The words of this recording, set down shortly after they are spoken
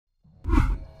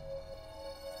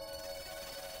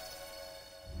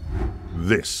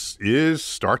This is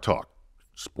StarTalk,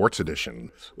 Sports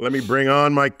Edition. Let me bring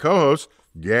on my co-host,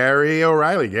 Gary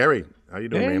O'Reilly. Gary, how you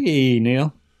doing, man? Hey,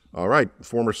 Neil. All right,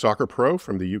 former soccer pro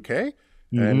from the UK,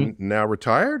 and now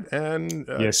retired and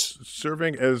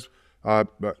serving as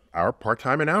our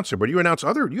part-time announcer. But you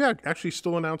actually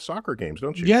still announce soccer games,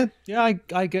 don't you? Yeah,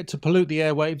 I get to pollute the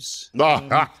airwaves.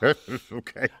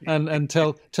 Okay. And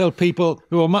tell people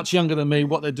who are much younger than me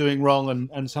what they're doing wrong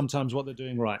and sometimes what they're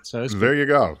doing right. So there you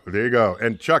go.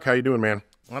 And Chuck, how you doing, man?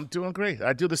 I'm doing great.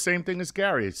 I do the same thing as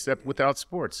Gary, except without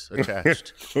sports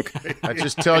attached. Okay. I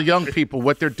just tell young people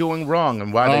what they're doing wrong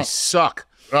and why they suck.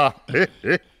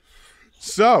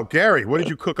 So, Gary, what did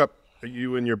you cook up?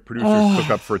 You and your producers cook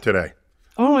up for today?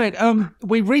 All right.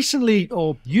 You recently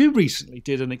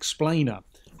did an explainer.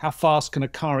 How fast can a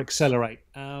car accelerate?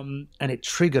 And it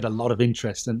triggered a lot of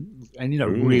interest and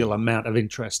real amount of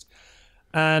interest.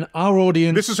 And our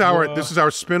audience. This is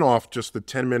our spin-off, just the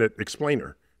 10-minute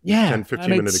explainer. Yeah, 10,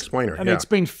 15-minute explainer. And it's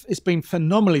been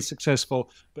phenomenally successful,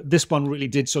 but this one really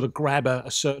did sort of grab a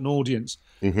certain audience.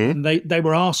 And they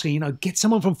were asking, get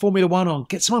someone from Formula One on,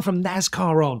 get someone from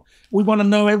NASCAR on. We want to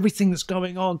know everything that's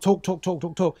going on.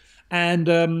 Talk. And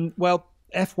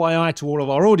FYI to all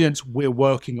of our audience, we're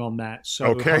working on that.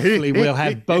 So hopefully we'll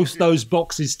have both those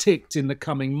boxes ticked in the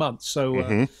coming months.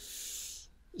 So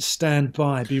stand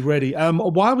by, be ready.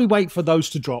 While we wait for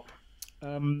those to drop, you're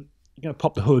going to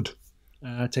pop the hood.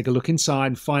 Take a look inside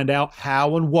and find out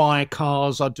how and why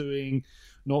cars are doing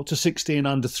 0 to 60 in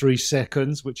under 3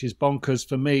 seconds, which is bonkers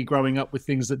for me growing up with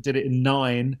things that did it in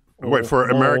 9. Wait, for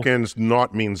Americans,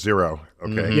 naught means 0,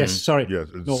 okay? Yes, sorry. Yes,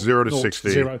 0 to 60.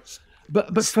 0.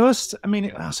 But first,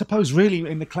 I suppose really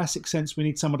in the classic sense, we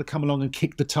need someone to come along and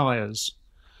kick the tires.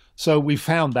 So we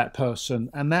found that person,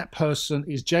 and that person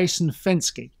is Jason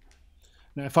Fenske.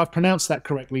 Now, if I've pronounced that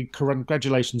correctly,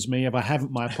 congratulations me. If I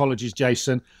haven't, my apologies,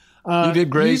 Jason. You did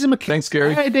great. Thanks,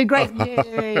 Gary. I did great.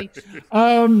 Yay.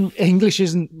 English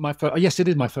isn't my first. Yes, it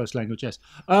is my first language. Yes.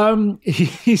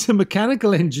 He's a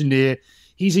mechanical engineer.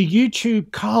 He's a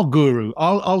YouTube car guru.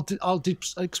 I'll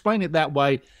explain it that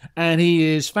way. And he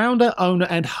is founder, owner,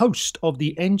 and host of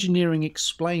the Engineering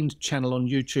Explained channel on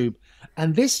YouTube.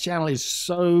 And this channel is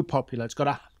so popular. It's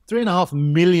got 3.5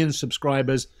 million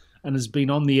subscribers and has been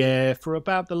on the air for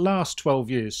about the last 12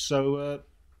 years. So,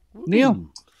 Neil.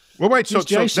 Well, wait, so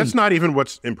that's not even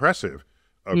what's impressive,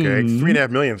 okay?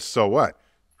 3.5 million, so what?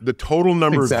 The total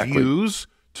number of views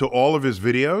to all of his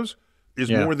videos is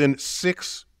more than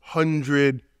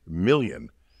 600 million.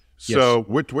 So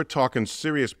we're talking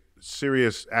serious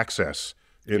access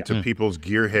into people's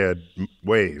gearhead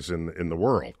ways in the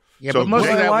world. Yeah, so but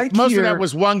most of that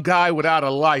was one guy without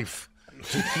a life.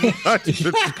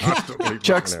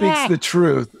 Chuck speaks the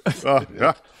truth.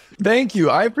 Thank you.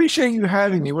 I appreciate you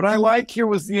having me. What I like here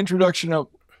was the introduction of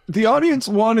the audience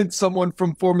wanted someone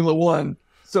from Formula One.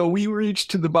 So we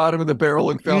reached to the bottom of the barrel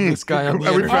and found this guy on the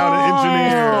internet.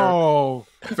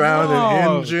 We found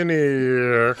an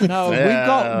engineer.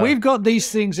 No, we've got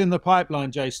these things in the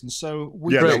pipeline, Jason. So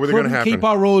we couldn't keep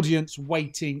our audience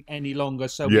waiting any longer.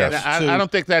 So I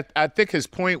don't think that. I think his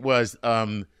point was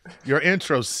your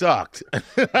intro sucked.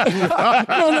 No.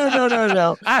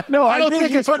 I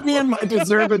think it put me in my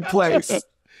deserved place.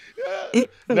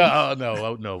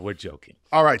 No, we're joking.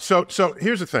 All right, so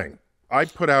here's the thing. I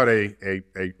put out a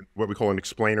what we call an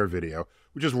explainer video,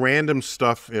 which is random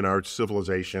stuff in our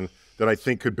civilization that I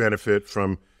think could benefit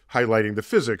from highlighting the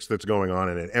physics that's going on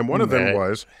in it. And one of them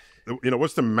was,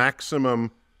 what's the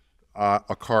maximum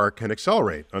a car can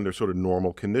accelerate under sort of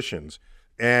normal conditions?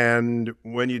 And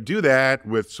when you do that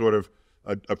with sort of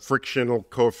a frictional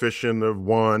coefficient of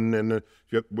 1,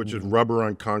 which is rubber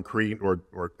on concrete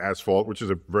or asphalt, which is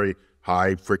a very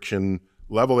high friction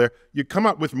level there, you come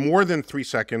up with more than 3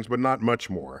 seconds, but not much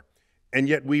more. And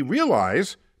yet we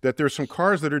realize that there's some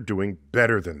cars that are doing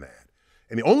better than that.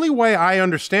 And the only way I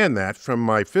understand that from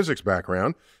my physics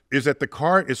background is that the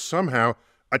car is somehow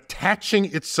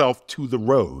attaching itself to the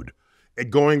road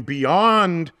and going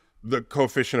beyond the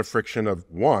coefficient of friction of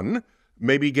 1,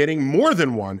 maybe getting more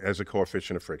than 1 as a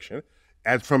coefficient of friction,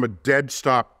 as from a dead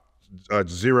stop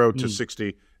 0 to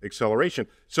 60 acceleration.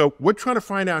 So we're trying to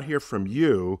find out here from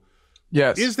you,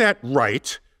 is that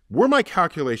right? Were my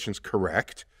calculations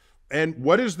correct? And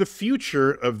what is the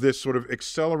future of this sort of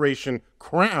acceleration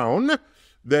crown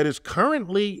that is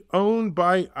currently owned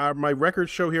by my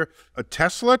records show here, a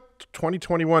Tesla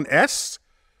 2021 S,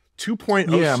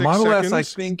 2.06 Yeah, Model seconds. S, I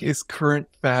think, is current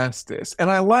fastest.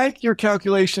 And I like your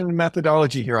calculation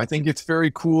methodology here. I think it's very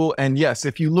cool. And yes,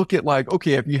 if you look at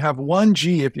if you have 1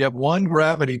 G, if you have 1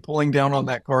 gravity pulling down on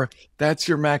that car, that's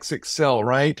your max excel,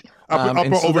 right? Up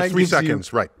And so over that 3 gives you-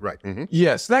 seconds. Right. Mm-hmm.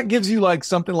 Yes, that gives you like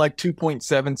something like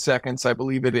 2.7 seconds, I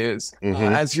believe it is,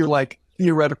 as your like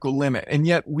theoretical limit. And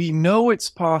yet we know it's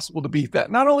possible to beat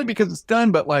that. Not only because it's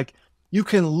done, but like you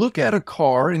can look at a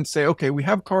car and say, okay, we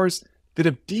have cars that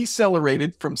have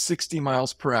decelerated from 60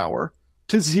 miles per hour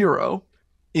to 0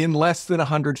 in less than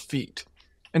 100 feet.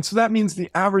 And so that means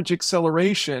the average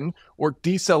acceleration or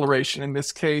deceleration in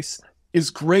this case is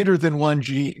greater than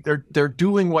 1G. They're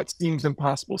doing what seems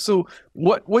impossible. So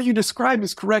what you described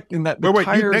is correct in that the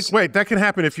tires... that can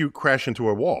happen if you crash into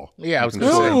a wall. Yeah, I was You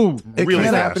going can to say. slow It really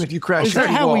can fast. happen if you crash Is that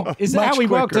into a how wall. we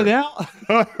worked it out?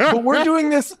 But we're doing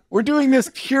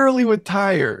this purely with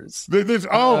tires.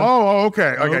 Okay.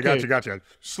 Okay. Gotcha.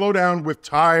 Slow down with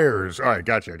tires. All right,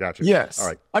 gotcha. Yes. All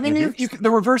right. I mean,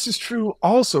 the reverse is true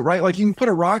also, right? Like you can put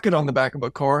a rocket on the back of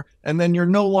a car and then you're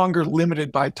no longer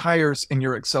limited by tires in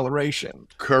your acceleration.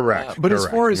 Correct. But as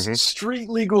far as Mhm. street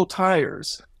legal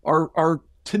tires, our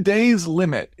today's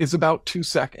limit is about 2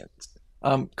 seconds.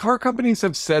 Car companies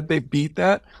have said they beat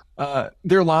that.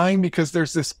 They're lying because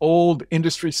there's this old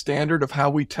industry standard of how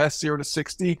we test 0 to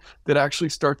 60 that actually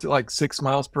starts at like 6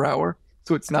 miles per hour.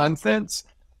 So it's nonsense.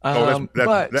 Wow.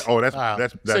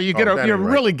 So you're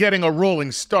really getting a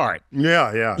rolling start.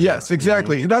 Yeah. Yes,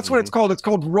 exactly. That's what it's called. It's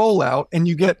called rollout. And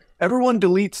everyone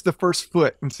deletes the first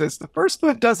foot and says the first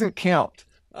foot doesn't count.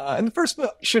 And the first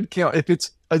foot should count if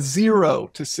it's a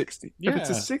 0 to 60. If it's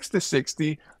a 6 to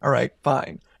 60, all right,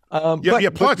 fine.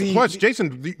 Plus,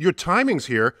 Jason, your timings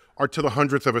here are to the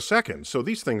 100th of a second. So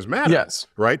these things matter. Yes.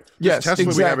 Right? Yes, Tesla,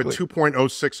 exactly. we have at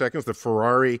 2.06 seconds. The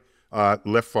Ferrari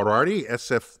LaFerrari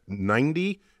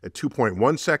SF90 at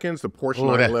 2.1 seconds. The Porsche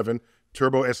 911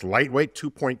 Turbo S Lightweight,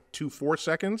 2.24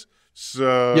 seconds.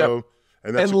 So...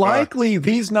 And likely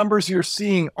these numbers you're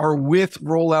seeing are with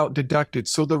rollout deducted.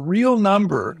 So the real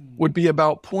number would be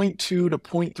about 0.2 to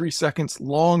 0.3 seconds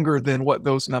longer than what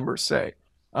those numbers say.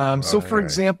 So for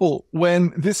example,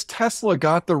 when this Tesla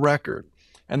got the record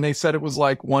and they said it was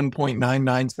like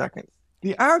 1.99 seconds,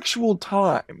 the actual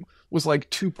time was like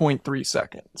 2.3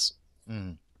 seconds.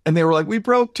 And they were like, we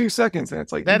broke 2 seconds. And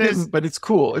it's like, but it's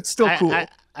cool. It's still cool.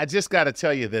 I just got to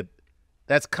tell you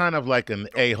that's kind of like an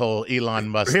a-hole Elon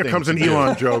Musk Here thing comes an to do.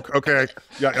 Elon joke. Okay.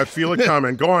 Yeah, I feel it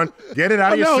coming. Go on. Get it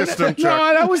out of your system, Chuck.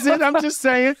 No, that was it. I'm just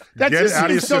saying. That Get just it out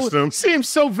of your seems system. seems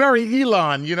so very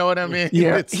Elon. You know what I mean?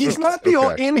 Yeah, he's not the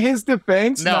only, in his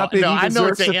defense, not that he I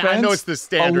know deserves defense. I know it's the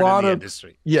standard in the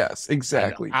industry. Yes,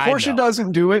 exactly. I know. Porsche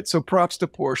doesn't do it, so props to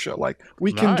Porsche. Like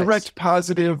we can direct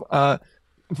positive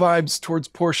vibes towards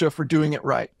Porsche for doing it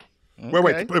right.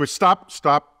 Okay. Wait. Stop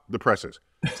the presses.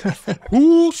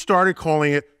 Who started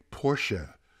calling it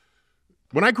Porsche?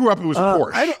 When I grew up, it was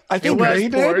Porsche. I think It was Ray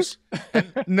did.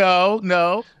 Porsche.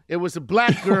 No, it was a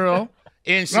black girl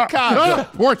in Chicago.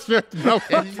 Porsche. No.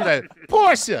 And she's like,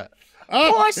 Porsche.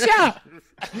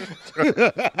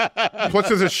 Plus,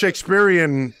 there's a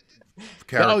Shakespearean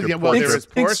character. Oh, yeah, well, there is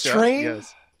Porsche. It's strange.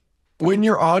 Yes. When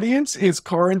your audience is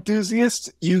car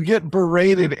enthusiasts, you get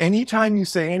berated anytime you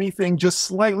say anything just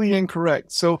slightly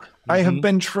incorrect. So I have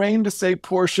been trained to say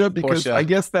Porsche because I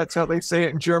guess that's how they say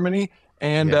it in Germany.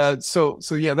 And so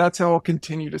yeah, that's how I'll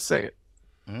continue to say it.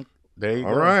 There you go.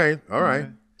 All right.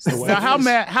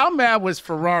 Now, how mad was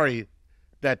Ferrari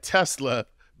that Tesla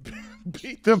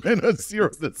beat them in a 0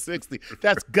 to 60?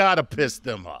 That's gotta piss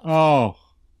them off. Oh,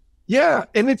 Yeah,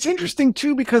 and it's interesting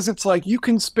too because it's like you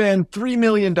can spend $3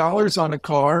 million on a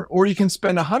car or you can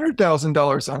spend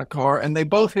 $100,000 on a car and they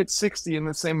both hit 60 in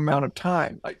the same amount of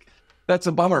time. Like that's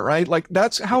a bummer, right? Like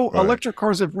that's how electric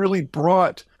cars have really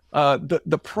brought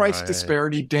the price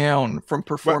disparity down from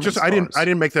performance. I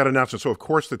didn't make that announcement. So of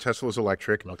course the Tesla is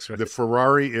electric, the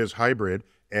Ferrari is hybrid,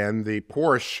 and the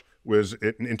Porsche was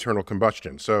internal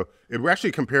combustion. So we're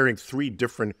actually comparing 3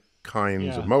 different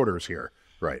kinds of motors here,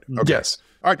 right? Okay. Yes.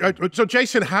 All right. So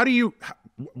Jason, how are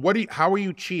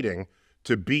you cheating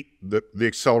to beat the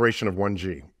acceleration of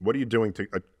 1G? What are you doing to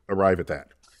arrive at that?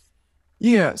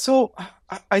 Yeah, so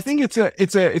I think it's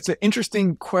an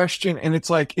interesting question, and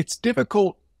it's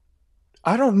difficult.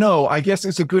 I don't know. I guess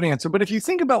it's a good answer, but if you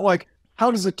think about like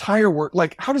how does a tire work?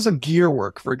 Like how does a gear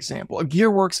work? For example, a gear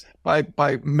works by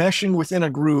meshing within a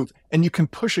groove, and you can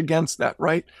push against that,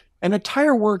 right? And a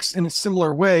tire works in a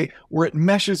similar way where it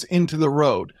meshes into the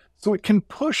road. So it can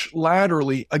push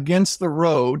laterally against the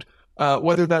road,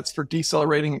 whether that's for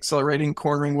decelerating, accelerating,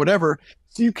 cornering, whatever.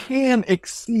 So you can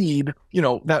exceed,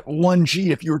 that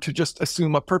 1G if you were to just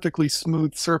assume a perfectly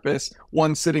smooth surface,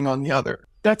 one sitting on the other.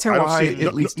 That's how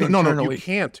internally. No, you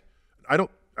can't. I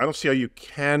don't see how you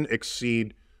can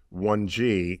exceed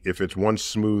 1G if it's one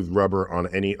smooth rubber on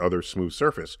any other smooth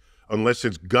surface, unless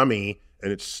it's gummy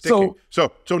and it's sticking.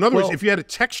 So in other words, if you had a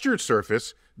textured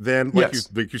surface, then like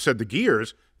you said, the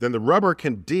gears, then the rubber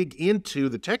can dig into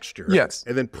the texture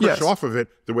and then push off of it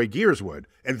the way gears would.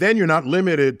 And then you're not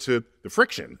limited to the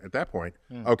friction at that point.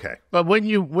 Okay. But when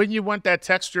you want that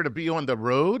texture to be on the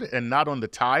road and not on the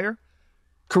tire?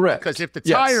 Correct. Because if the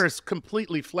tire is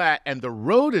completely flat and the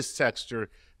road is textured,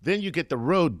 then you get the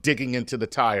road digging into the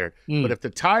tire. But if the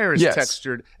tire is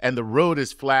textured and the road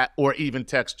is flat or even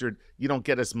textured, you don't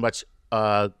get as much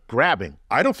grabbing.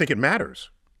 I don't think it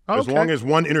matters. As long as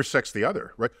one intersects the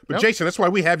other, right? But Jason, that's why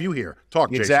we have you here. Talk,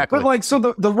 Jason. Exactly. But like, so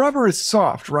the rubber is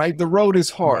soft, right? The road is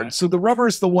hard. Right. So the rubber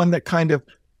is the one that kind of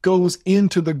goes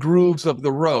into the grooves of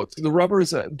the road. So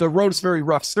the road is very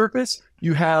rough surface.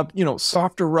 You have,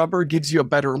 softer rubber gives you a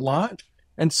better launch.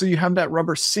 And so you have that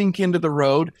rubber sink into the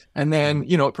road, and then,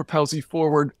 it propels you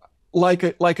forward like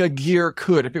a gear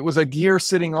could. If it was a gear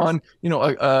sitting on,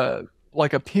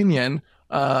 like a pinion,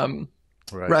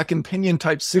 rack and pinion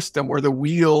type system where the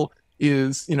wheel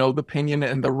is, the pinion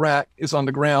and the rack is on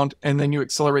the ground, and then you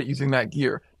accelerate using that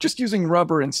gear, just using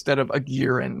rubber instead of a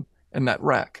gear and that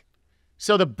rack.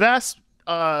 So the best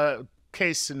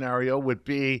case scenario would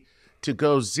be to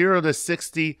go 0 to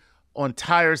 60 on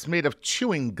tires made of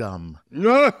chewing gum.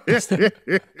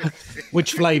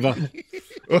 Which flavor?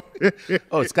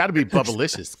 It's got to be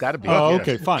Bubblicious. It's got to be. Oh,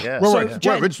 okay, fine. Yeah.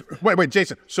 Wait,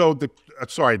 Jason. So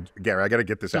sorry, Gary, I got to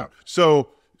get this out.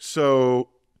 So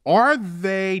are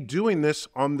they doing this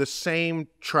on the same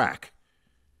track?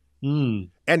 And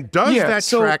does that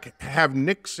track have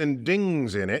nicks and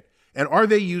dings in it? And are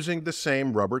they using the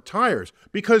same rubber tires?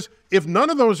 Because if none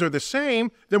of those are the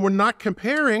same, then we're not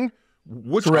comparing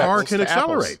which car can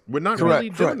accelerate. We're not really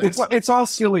doing this. It's all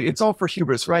silly. It's all for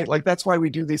hubris, right? Like, that's why we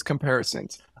do these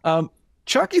comparisons.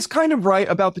 Chuck is kind of right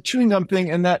about the chewing gum thing,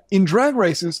 and that in drag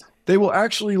races, they will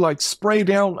actually like spray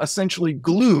down essentially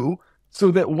glue so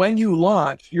that when you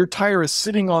launch, your tire is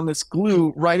sitting on this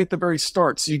glue right at the very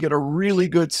start. So you get a really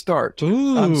good start.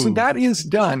 So that is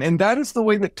done. And that is the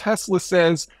way that Tesla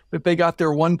says that they got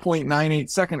their 1.98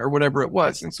 second or whatever it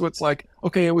was. And so it's like,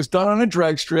 okay, it was done on a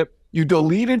drag strip. You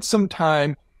deleted some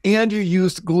time and you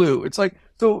used glue. It's like,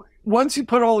 so once you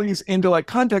put all these into like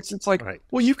context, it's like,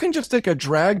 well, you can just take a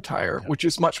drag tire, which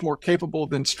is much more capable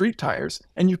than street tires,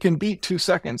 and you can beat 2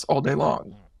 seconds all day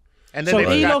long. And then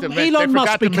they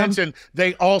forgot to mention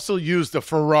they also used the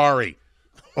Ferrari.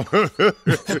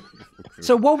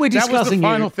 So what we're discussing that was the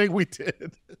final here, thing we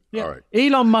did. Yeah, all right.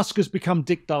 Elon Musk has become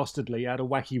Dick Dastardly out of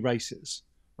wacky races,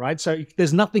 right? So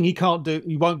there's nothing he can't do,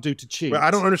 he won't do to cheat. Well, I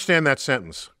don't understand that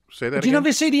sentence. Say that again. Do you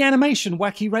never see the animation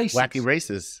Wacky Races? Wacky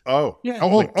Races. Oh, yeah.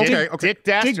 Oh, okay. Dick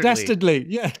Dastardly. Dick Dastardly.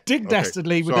 Yeah, Dick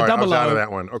Dastardly with the double O. I was out of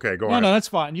that one. Okay, go on. No, that's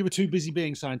fine. You were too busy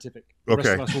being scientific. The rest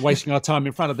of us were wasting our time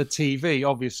in front of the TV,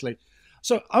 obviously.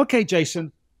 So, okay,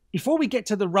 Jason, before we get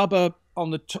to the rubber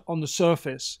on the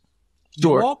surface,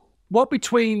 what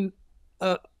between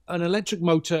an electric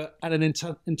motor and an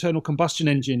internal combustion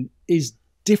engine is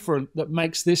different that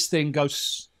makes this thing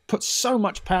put so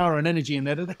much power and energy in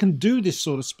there that they can do this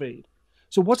sort of speed?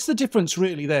 So what's the difference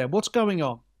really there? What's going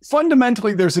on?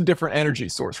 Fundamentally, there's a different energy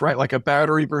source, right? Like a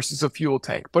battery versus a fuel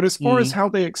tank. But as far as how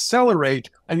they accelerate,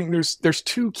 I think there's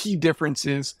two key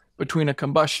differences between a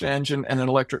combustion engine and an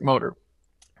electric motor.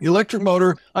 The electric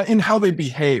motor, in how they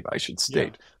behave, I should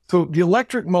state. Yeah. So the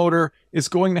electric motor is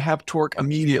going to have torque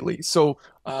immediately. So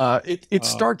it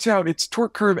starts out, its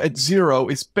torque curve at 0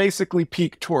 is basically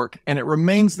peak torque, and it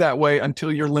remains that way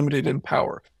until you're limited in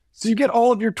power. So you get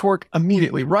all of your torque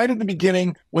immediately, right at the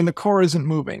beginning when the car isn't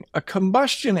moving. A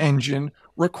combustion engine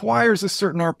requires a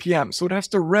certain RPM, so it has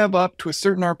to rev up to a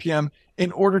certain RPM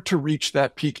in order to reach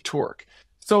that peak torque.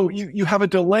 So you have a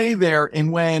delay there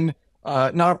in when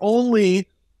not only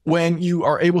when you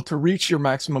are able to reach your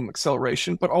maximum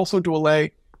acceleration, but also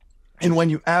delay in when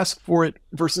you ask for it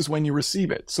versus when you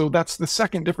receive it. So that's the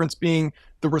second difference, being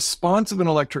the response of an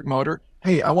electric motor.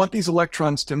 Hey, I want these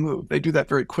electrons to move. They do that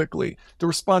very quickly. The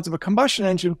response of a combustion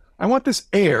engine, I want this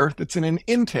air that's in an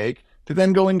intake to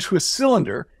then go into a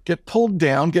cylinder, get pulled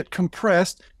down, get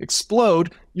compressed,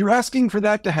 explode. You're asking for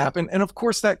that to happen. And of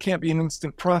course, that can't be an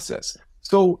instant process.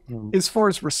 So as far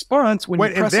as response, when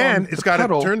you press on it's got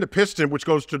to turn the piston, which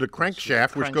goes to the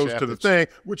crankshaft, which goes to the thing,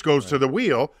 which goes to the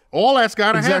wheel. All that's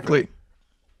got to happen.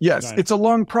 Yes, it's a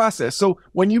long process. So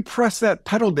when you press that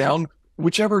pedal down,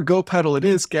 whichever go pedal it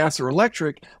is, gas or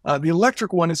electric, the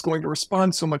electric one is going to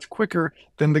respond so much quicker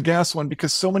than the gas one,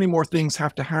 because so many more things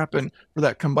have to happen for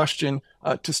that combustion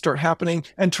to start happening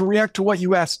and to react to what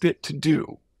you asked it to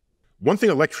do. One thing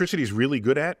electricity is really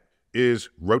good at is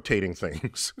rotating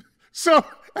things. So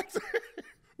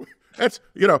that's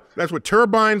what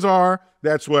turbines are.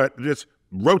 That's what just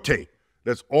rotate.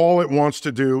 That's all it wants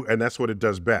to do, and that's what it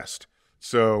does best.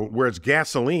 So whereas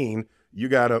gasoline, you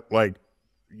gotta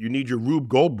you need your Rube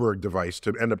Goldberg device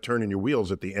to end up turning your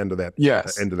wheels at the end of that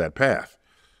end of that path,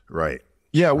 right?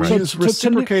 Yeah, we use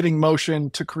reciprocating motion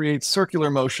to create circular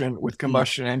motion with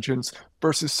combustion engines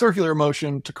versus circular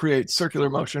motion to create circular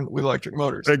motion with electric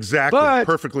motors. Exactly. But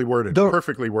perfectly worded.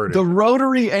 Perfectly worded. The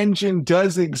rotary engine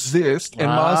does exist, and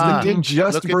Mazda did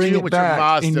just bring it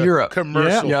back in Europe.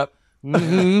 Commercial. Yep.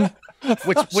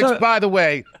 Which, by the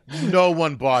way, no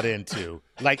one bought into.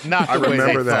 Like, not the way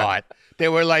they thought. They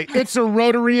were like, it's a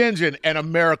rotary engine. And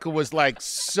America was like,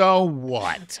 so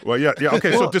what? Well, yeah.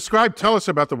 Okay, so tell us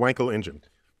about the Wankel engine.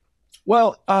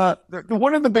 Well,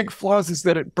 one of the big flaws is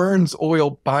that it burns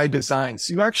oil by design.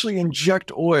 So you actually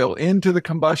inject oil into the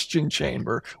combustion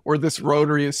chamber where this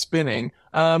rotary is spinning.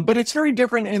 But it's very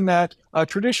different in that a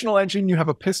traditional engine, you have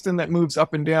a piston that moves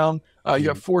up and down. You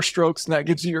have 4 strokes, and that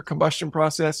gives you your combustion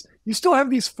process. You still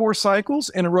have these 4 cycles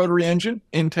in a rotary engine: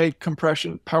 intake,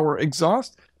 compression, power,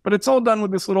 exhaust. But it's all done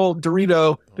with this little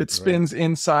Dorito that spins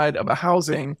inside of a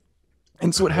housing.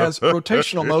 And so it has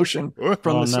rotational motion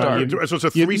from the start. So it's a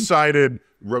 3-sided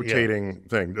rotating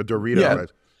thing. The Dorito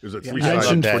is a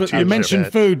 3-sided. You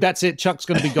mentioned food. That's it. Chuck's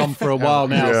going to be gone for a while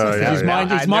now. His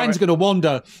mind's going to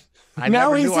wander.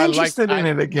 Now he's interested in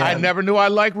it again. I never knew I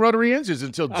liked rotary engines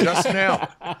until just now.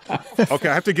 Okay,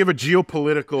 I have to give a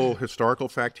geopolitical historical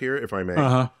fact here, if I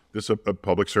may. This is a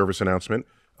public service announcement.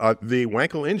 The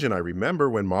Wankel engine, I remember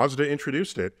when Mazda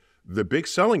introduced it, the big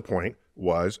selling point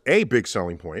was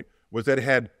that it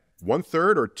had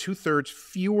 1/3 or 2/3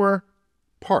 fewer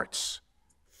parts,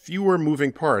 fewer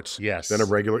moving parts than a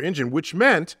regular engine, which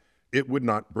meant it would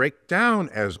not break down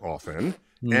as often.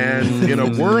 And in a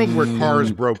world where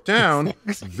cars broke down,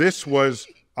 this was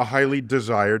a highly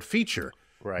desired feature.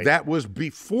 Right. That was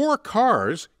before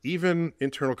cars, even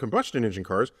internal combustion engine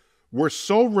cars, were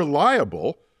so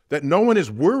reliable that no one is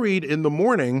worried in the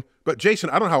morning. But Jason,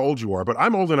 I don't know how old you are, but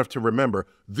I'm old enough to remember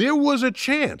there was a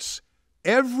chance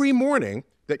every morning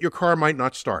that your car might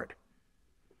not start.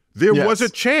 There was a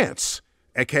chance,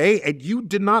 okay? And you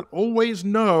did not always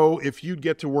know if you'd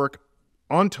get to work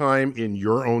on time in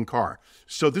your own car.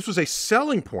 So this was a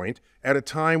selling point at a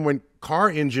time when car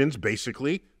engines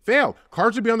basically failed.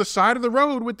 Cars would be on the side of the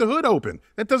road with the hood open.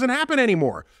 That doesn't happen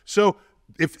anymore. So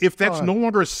if that's no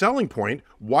longer a selling point,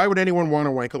 why would anyone want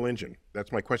a Wankel engine?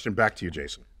 That's my question back to you,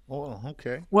 Jason. Oh,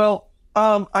 okay. Well,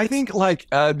 I think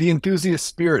the enthusiast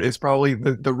spirit is probably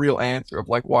the real answer of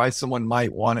why someone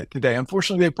might want it today.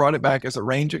 Unfortunately, they brought it back as a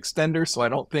range extender, so I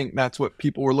don't think that's what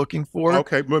people were looking for.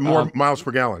 Okay, but more miles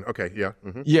per gallon. Okay, yeah.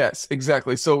 Yes,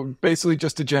 exactly. So basically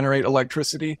just to generate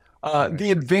electricity.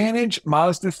 The advantage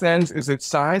Mazda says is its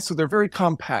size, so they're very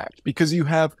compact because you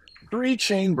have 3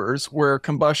 chambers where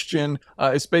combustion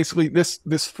is basically this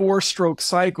 4-stroke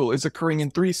cycle is occurring in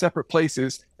 3 separate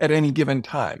places at any given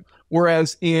time.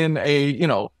 Whereas in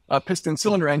a piston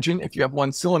cylinder engine, if you have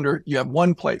 1 cylinder, you have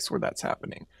 1 place where that's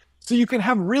happening. So you can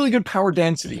have really good power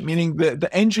density, meaning the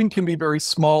engine can be very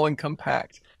small and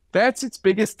compact. That's its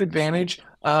biggest advantage.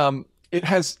 It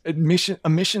has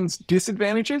emissions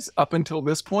disadvantages up until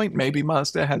this point. Maybe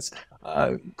Mazda has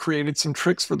created some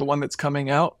tricks for the one that's coming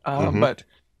out, but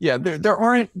yeah, there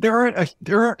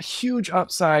aren't huge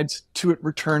upsides to it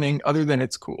returning other than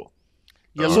it's cool.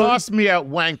 You lost me at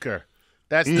wanker.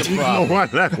 That's the problem.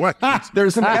 What?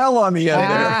 There's an L on the end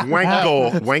there.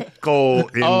 Wankel.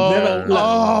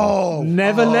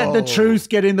 Never let the truth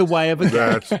get in the way of a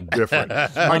That's different.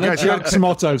 One of Chuck's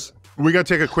mottos. We got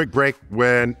to take a quick break.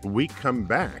 When we come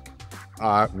back,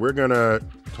 we're going to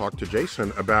talk to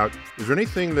Jason about, is there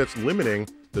anything that's limiting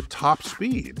the top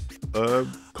speed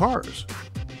of cars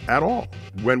at all?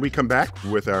 When we come back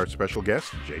with our special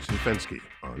guest, Jason Fenske,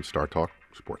 on StarTalk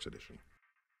Sports Edition.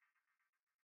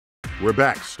 We're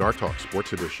back, StarTalk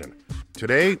Sports Edition.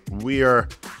 Today, we are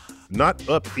not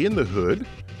up in the hood.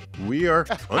 We are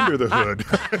under the hood.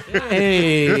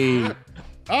 Hey.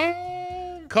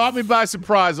 Caught me by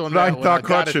surprise on that one. I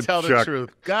gotta tell the truth.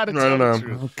 Gotta tell the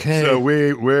truth. Okay. So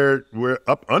we're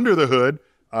up under the hood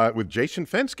with Jason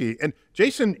Fenske. And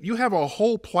Jason, you have a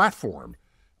whole platform,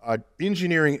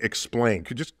 Engineering Explained.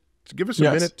 Could you just give us a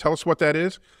minute, tell us what that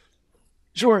is?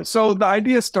 Sure. So the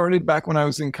idea started back when I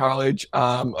was in college,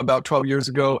 about 12 years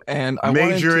ago, and I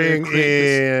majoring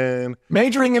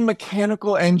in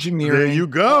mechanical engineering. There you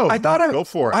go. Go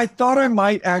for it. I thought I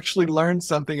might actually learn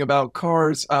something about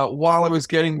cars while I was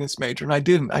getting this major, and I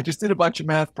didn't. I just did a bunch of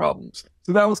math problems.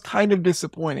 So that was kind of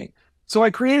disappointing. So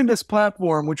I created this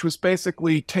platform, which was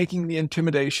basically taking the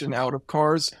intimidation out of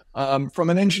cars from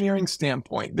an engineering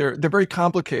standpoint. They're very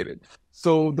complicated.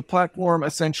 So the platform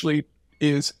essentially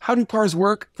is how do cars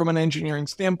work from an engineering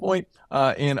standpoint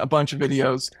in a bunch of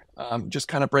videos, just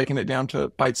kind of breaking it down to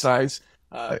bite-size,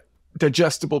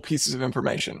 digestible pieces of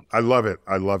information. I love it.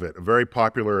 I love it. A very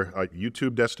popular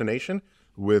YouTube destination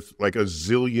with like a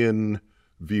zillion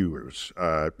views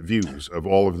of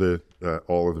all of the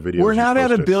videos. We're not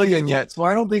at 1 billion yet, so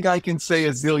I don't think I can say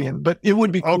a zillion, but it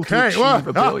would be cool to achieve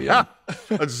 1 billion.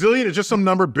 A zillion is just some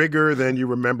number bigger than you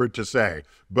remembered to say.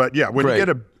 But yeah, when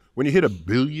you hit 1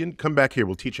 billion, come back here.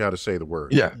 We'll teach you how to say the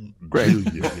word. Yeah, great.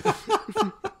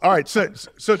 All right,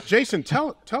 so Jason,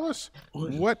 tell us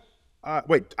what.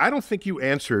 Wait, I don't think you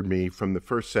answered me from the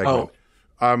first segment.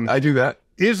 I do that.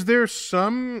 Is there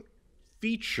some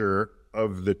feature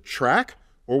of the track,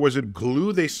 or was it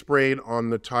glue they sprayed on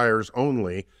the tires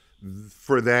only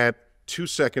for that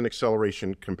 2-second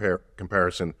acceleration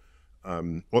comparison,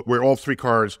 where all three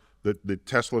cars, the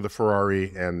Tesla, the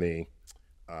Ferrari, and the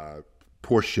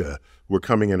Porsche, were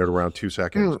coming in at around 2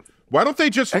 seconds? Why don't they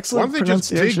just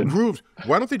dig grooves?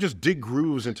 Why don't they just dig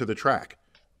grooves into the track?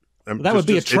 That would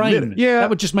be a train. Yeah, that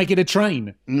would just make it a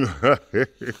train.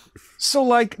 So,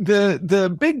 like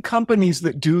the big companies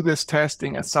that do this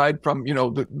testing, aside from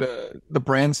the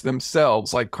brands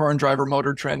themselves, like Car and Driver,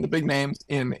 Motor Trend, the big names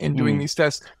in doing these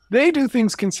tests, they do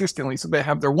things consistently. So they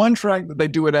have their one track that they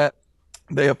do it at.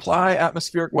 They apply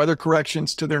atmospheric weather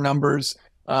corrections to their numbers.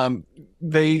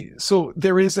 So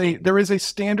there is a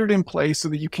standard in place so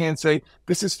that you can say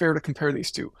this is fair to compare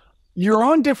these two. You're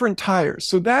on different tires,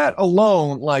 so that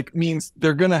alone means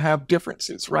they're going to have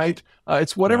differences, right?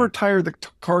 It's whatever tire the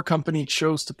car company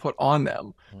chose to put on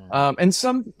them. And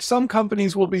some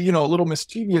companies will be, a little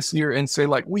mischievous here and say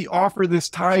we offer this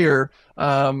tire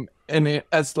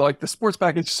as the sports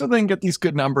package so they can get these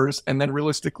good numbers, and then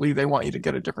realistically they want you to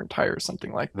get a different tire or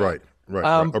something like that. Right.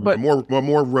 But a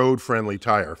more road-friendly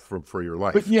tire for your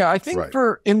life. But yeah, I think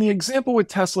in the example with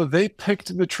Tesla, they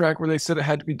picked the track where they said it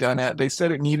had to be done at. They said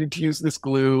it needed to use this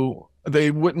glue. They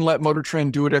wouldn't let Motor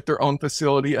Trend do it at their own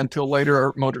facility until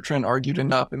later Motor Trend argued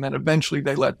enough, and then eventually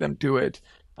they let them do it.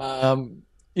 And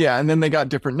then they got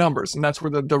different numbers, and that's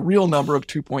where the real number of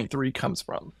 2.3 comes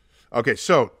from. Okay,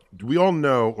 so we all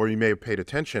know, or you may have paid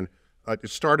attention, it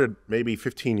started maybe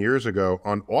 15 years ago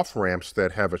on off-ramps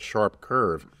that have a sharp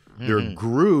curve. There are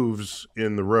grooves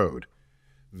in the road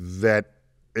that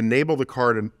enable the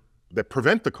car that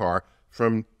prevent the car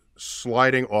from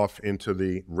sliding off into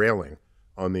the railing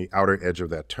on the outer edge of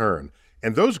that turn.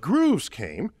 And those grooves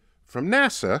came from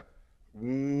NASA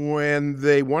when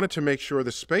they wanted to make sure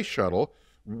the space shuttle,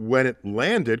 when it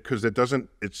landed, because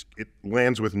it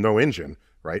lands with no engine,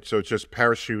 right? So it's just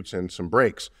parachutes and some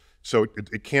brakes. So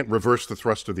it can't reverse the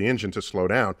thrust of the engine to slow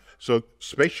down. So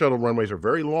space shuttle runways are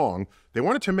very long. They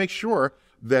wanted to make sure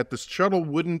that the shuttle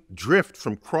wouldn't drift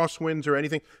from crosswinds or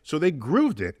anything. So they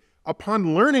grooved it.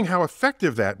 Upon learning how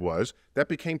effective that was, that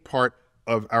became part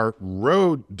of our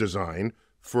road design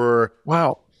for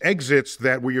exits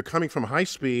where you're coming from high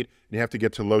speed and you have to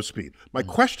get to low speed. My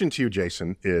question to you,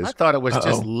 Jason, is... I thought it was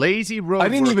just lazy road I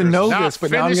didn't even know this,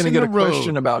 but now I'm going to get a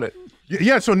question about it.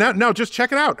 Yeah, so now just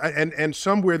check it out. And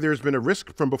somewhere there's been a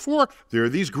risk from before, there are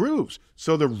these grooves.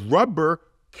 So the rubber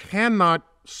cannot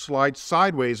slide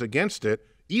sideways against it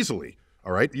easily,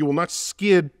 all right? You will not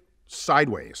skid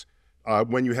sideways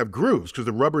when you have grooves because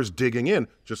the rubber is digging in,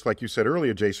 just like you said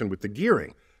earlier, Jason, with the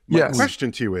gearing. My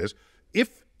question to you is,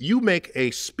 if you make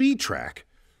a speed track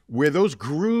where those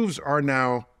grooves are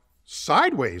now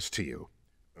sideways to you,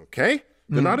 okay?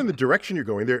 They're not in the direction you're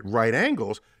going, they're at right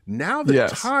angles. Now the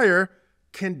tire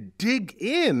can dig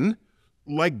in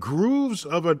like grooves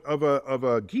of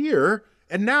a gear,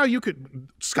 and now you could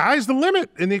sky's the limit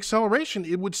in the acceleration.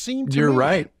 It would seem to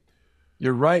me.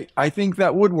 You're right. I think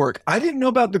that would work. I didn't know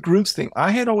about the grooves thing.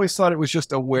 I had always thought it was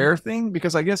just a wear thing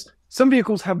because I guess some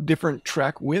vehicles have different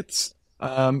track widths.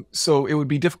 So it would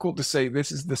be difficult to say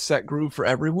this is the set groove for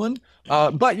everyone.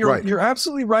 But you're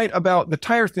absolutely right about the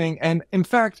tire thing. And in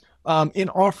fact, in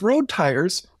off-road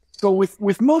tires, so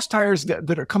with most tires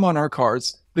that come on our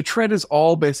cars, the tread is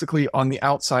all basically on the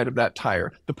outside of that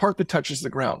tire, the part that touches the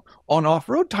ground. On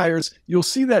off-road tires, you'll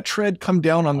see that tread come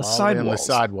down on the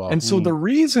sidewall. And so the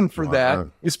reason for that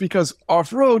is because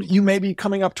off-road, you may be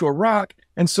coming up to a rock,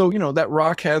 and so, that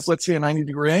rock has, let's say, a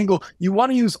 90-degree angle. You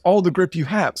want to use all the grip you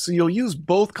have. So you'll use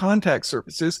both contact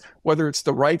surfaces, whether it's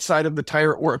the right side of the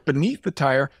tire or beneath the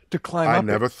tire, to climb up. I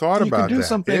never thought about that. You can do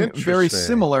something very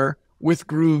similar with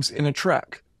grooves in a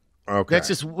track. Okay.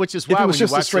 Which is why it was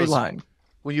just a straight line.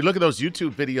 When you look at those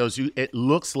YouTube videos, it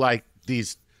looks like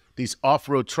these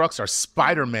off-road trucks are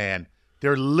Spider-Man.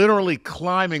 They're literally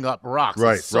climbing up rocks.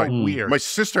 Right, it's so weird. My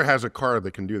sister has a car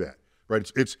that can do that. Right,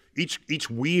 it's each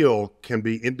wheel can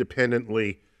be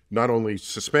independently not only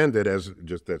suspended as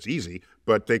just that's easy,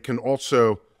 but they can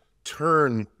also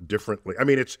turn differently. I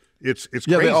mean, it's crazy.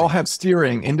 They all have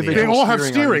steering, individual. They all have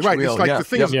steering, right? Wheel. It's like the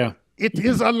thing is, it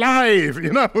is alive.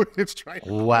 You know, it's trying.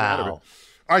 Wow.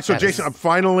 All right, so Jason, I'm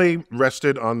finally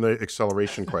rested on the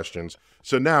acceleration questions.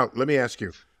 So now let me ask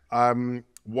you, how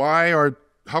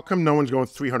come no one's going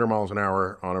 300 miles an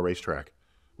hour on a racetrack?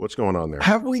 What's going on there?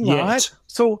 Have we not?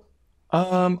 So,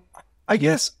 I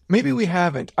guess maybe we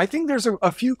haven't. I think there's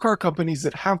a few car companies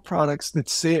that have products that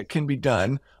say it can be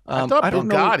done. I thought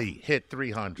Bugatti hit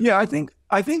 300. Yeah, I think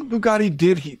Bugatti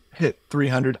did hit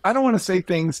 300. I don't want to say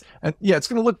things, and it's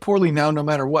going to look poorly now no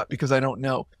matter what because I don't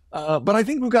know. But I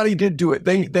think Bugatti did do it.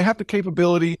 They have the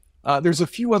capability. There's a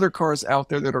few other cars out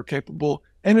there that are capable,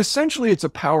 and essentially it's a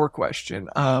power question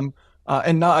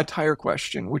and not a tire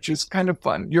question, which is kind of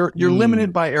fun. You're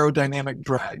limited by aerodynamic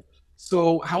drag.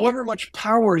 So however much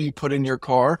power you put in your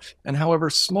car and however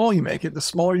small you make it, the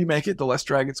smaller you make it, the less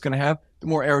drag it's going to have. The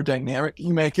more aerodynamic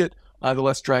you make it, the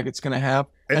less drag it's going to have.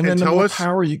 And then the more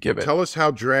power you give it. Tell us how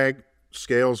drag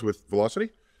scales with velocity,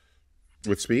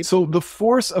 with speed. So the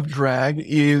force of drag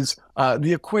is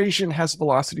the equation has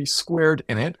velocity squared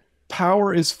in it.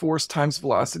 Power is force times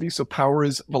velocity. So power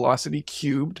is velocity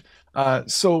cubed.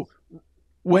 So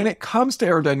when it comes to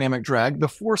aerodynamic drag, the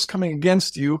force coming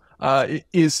against you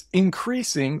is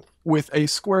increasing with a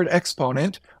squared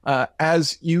exponent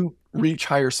as you reach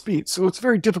higher speeds. So it's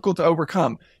very difficult to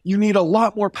overcome. You need a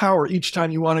lot more power each time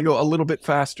you want to go a little bit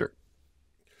faster.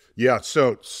 Yeah.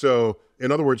 So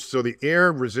in other words, so the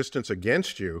air resistance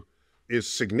against you is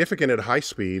significant at high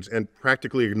speeds and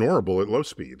practically ignorable at low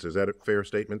speeds. Is that a fair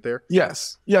statement there?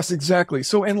 Yes, exactly.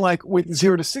 So in like with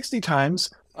 0 to 60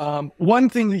 times, one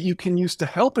thing that you can use to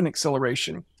help an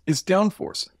acceleration is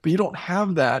downforce, but you don't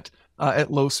have that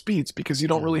at low speeds because you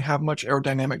don't really have much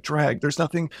aerodynamic drag. There's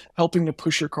nothing helping to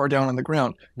push your car down on the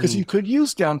ground because you could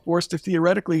use downforce to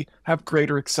theoretically have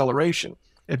greater acceleration.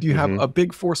 If you have a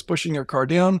big force pushing your car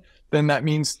down, then that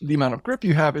means the amount of grip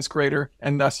you have is greater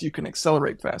and thus you can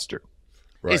accelerate faster.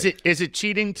 Right. Is it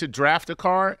cheating to draft a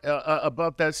car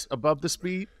above the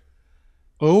speed?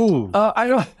 Oh,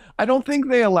 I don't think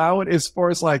they allow it as far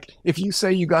as like if you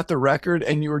say you got the record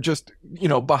and you were just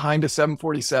behind a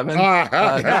 747.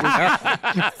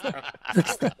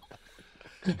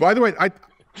 By the way,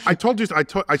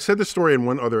 I said this story in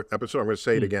one other episode. I'm going to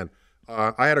say it again.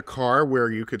 I had a car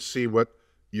where you could see what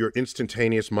your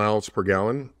instantaneous miles per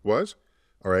gallon was.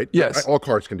 All right. Yes. All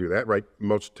cars can do that, right?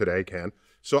 Most today can.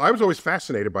 So I was always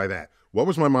fascinated by that. What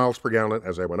was my miles per gallon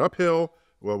as I went uphill?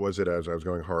 What was it as I was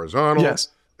going horizontal? Yes.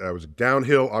 I was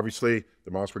downhill. Obviously,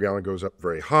 the miles per gallon goes up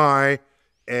very high.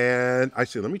 And I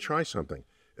said, let me try something.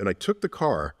 And I took the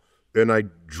car and I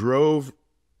drove,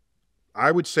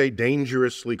 I would say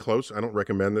dangerously close. I don't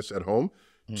recommend this at home,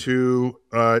 to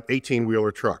an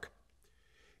 18-wheeler truck.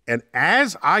 And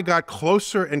as I got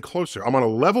closer and closer, I'm on a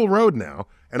level road now,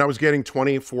 and I was getting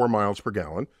 24 miles per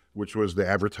gallon, which was the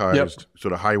advertised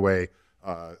sort of highway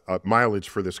mileage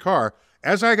for this car.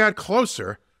 As I got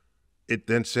closer, it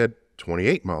then said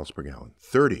 28 miles per gallon,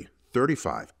 30,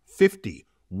 35, 50,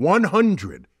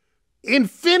 100,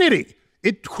 infinity.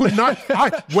 It could not.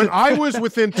 When I was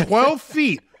within 12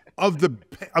 feet of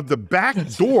the back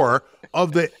door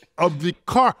of the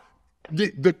car,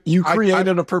 you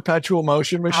created a perpetual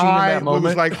motion machine in that moment. I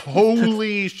was like,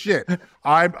 holy shit!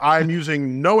 I'm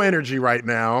using no energy right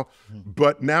now,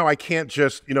 but now I can't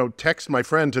just text my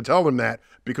friend to tell them that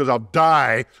because I'll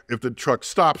die if the truck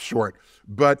stops short.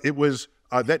 But it was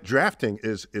that drafting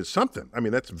is something. I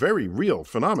mean, that's a very real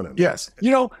phenomenon. Yes,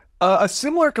 a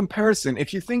similar comparison.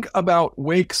 If you think about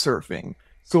wake surfing.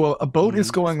 So a boat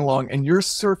is going along and you're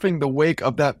surfing the wake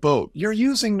of that boat. You're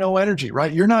using no energy,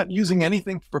 right? You're not using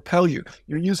anything to propel you.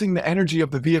 You're using the energy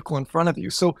of the vehicle in front of you.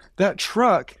 So that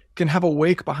truck can have a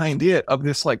wake behind it of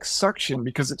this like suction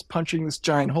because it's punching this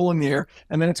giant hole in the air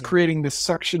and then it's creating this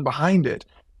suction behind it.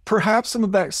 Perhaps some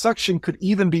of that suction could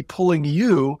even be pulling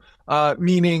you,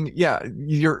 meaning,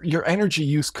 your energy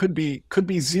use could be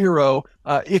zero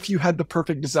if you had the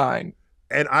perfect design.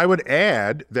 And I would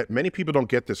add that many people don't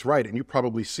get this right, and you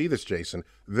probably see this, Jason,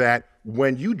 that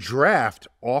when you draft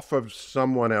off of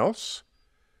someone else,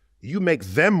 you make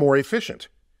them more efficient.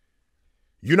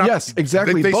 Yes,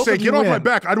 exactly. They say, get off my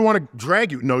back. I don't want to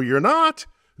drag you. No, you're not.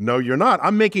 No, you're not.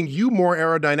 I'm making you more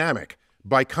aerodynamic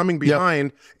by coming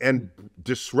behind and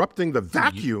disrupting the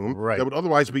vacuum that would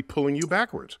otherwise be pulling you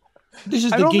backwards. This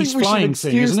is the geese flying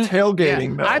thing, isn't it?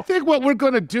 Tailgating, though. I think what we're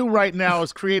going to do right now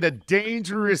is create a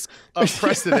dangerous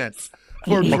precedent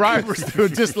for drivers to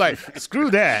just like, screw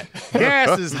that.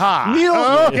 Gas is high.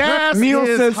 Neil gas Neil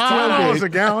is says high. $12 a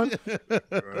gallon.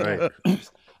 Right.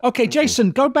 Okay,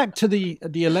 Jason, go back to the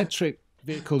electric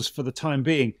vehicles for the time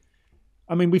being.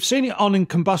 I mean, we've seen it on in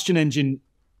combustion engine.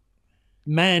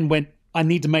 Man went, I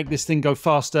need to make this thing go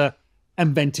faster,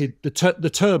 invented the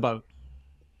turbo.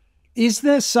 Is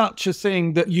there such a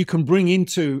thing that you can bring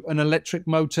into an electric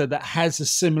motor that has a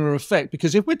similar effect?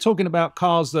 Because if we're talking about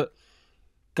cars that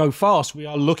go fast, we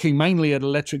are looking mainly at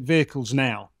electric vehicles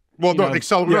now. Well, no,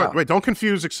 wait, don't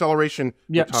confuse acceleration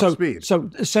with top speed.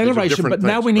 So acceleration, but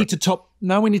now we need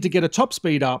to get a top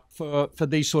speed up for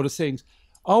these sort of things.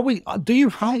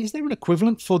 Is there an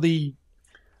equivalent for the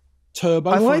turbo?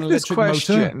 I for like an this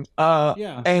question.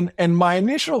 And my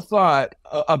initial thought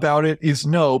about it is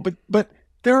no, but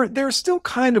there's still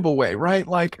kind of a way, right?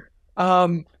 Like,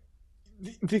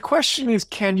 the question is,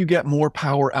 can you get more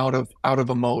power out of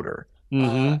a motor?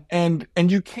 Mm-hmm.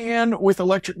 And you can with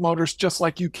electric motors, just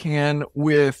like you can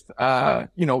with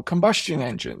combustion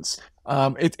engines.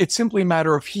 It's simply a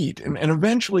matter of heat, and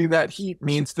eventually that heat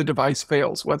means the device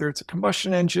fails, whether it's a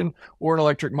combustion engine or an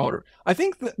electric motor. I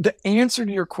think the answer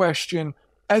to your question,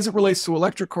 as it relates to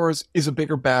electric cars, is a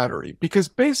bigger battery, because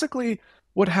basically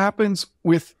what happens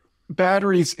with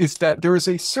batteries is that there is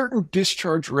a certain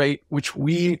discharge rate which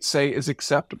we say is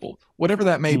acceptable, whatever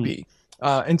that may be.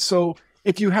 And so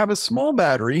if you have a small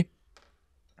battery,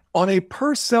 on a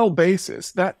per cell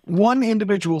basis, that one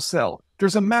individual cell,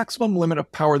 there's a maximum limit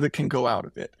of power that can go out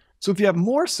of it. So if you have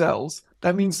more cells,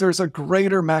 that means there's a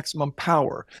greater maximum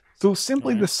power. So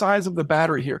simply the size of the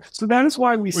battery here. So that is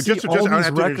why we see all these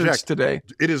records today.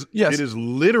 It is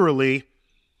literally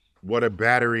what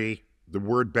the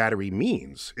word battery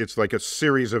means. It's like a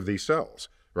series of these cells,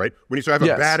 right? When you have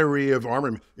a battery of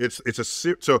armor,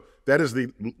 so that is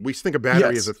we think of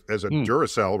battery as a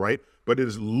Duracell, right? But it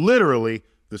is literally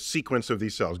the sequence of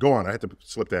these cells. Go on, I had to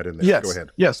slip that in there. Yes. Go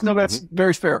ahead. Yes, no, that's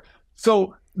very fair.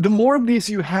 So the more of these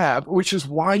you have, which is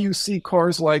why you see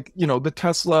cars like, the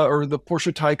Tesla or the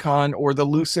Porsche Taycan or the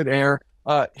Lucid Air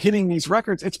hitting these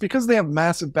records, it's because they have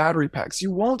massive battery packs.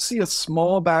 You won't see a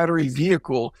small battery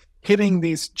vehicle hitting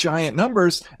these giant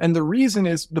numbers, and the reason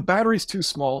is the battery's too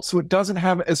small, so it doesn't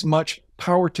have as much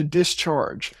power to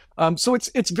discharge. So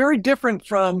it's very different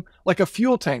from like a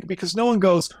fuel tank, because no one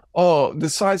goes, oh, the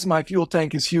size of my fuel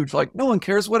tank is huge. Like, no one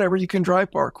cares, whatever, you can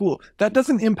drive far, cool. That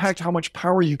doesn't impact how much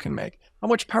power you can make. How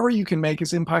much power you can make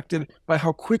is impacted by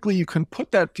how quickly you can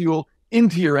put that fuel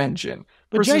into your engine.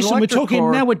 But Jason, we're talking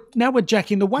now we're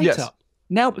jacking the weight up.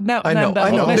 Now I know.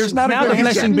 There's not now the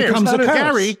blessing becomes a curse.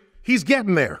 Gary, he's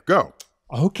getting there. Go.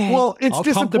 Okay. Well, it's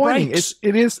disappointing.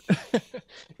 It is.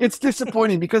 It's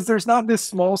disappointing because there's not this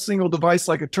small single device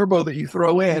like a turbo that you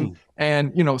throw in,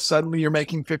 and suddenly you're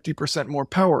making 50% more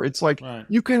power. It's like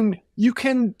you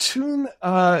can tune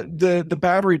the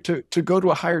battery to go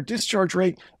to a higher discharge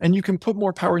rate, and you can put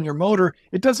more power in your motor.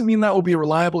 It doesn't mean that will be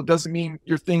reliable. It doesn't mean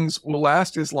your things will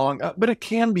last as long, but it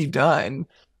can be done.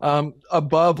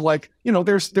 Above,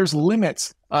 there's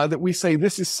limits that we say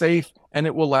this is safe and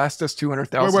it will last us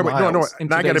 200,000 miles. No.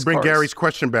 Now I got to bring Gary's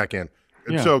question back in.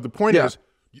 Yeah. So the point is,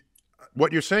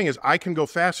 what you're saying is I can go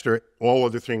faster, all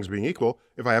other things being equal,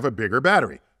 if I have a bigger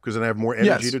battery, because then I have more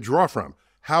energy to draw from.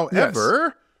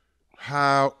 However,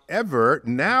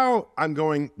 now I'm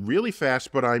going really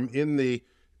fast, but I'm in a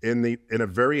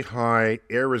very high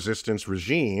air resistance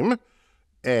regime.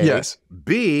 A. Yes.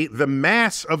 B, the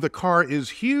mass of the car is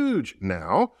huge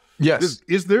now. Yes.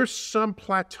 Is there some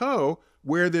plateau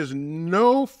where there's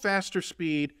no faster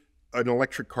speed an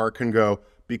electric car can go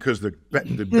because the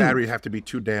battery have to be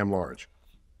too damn large?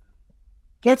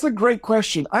 That's a great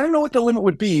question. I don't know what the limit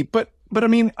would be, but I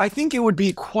mean, I think it would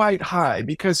be quite high,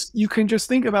 because you can just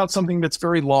think about something that's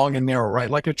very long and narrow, right?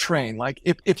 Like a train. Like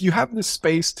if you have the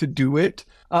space to do it,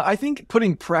 I think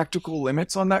putting practical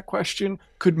limits on that question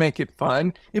could make it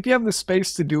fun. If you have the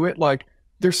space to do it, like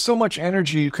there's so much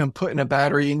energy you can put in a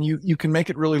battery, and you can make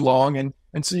it really long.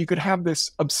 And so you could have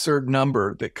this absurd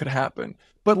number that could happen,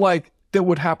 but like that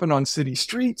would happen on city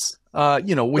streets,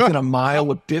 within a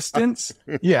mile of distance.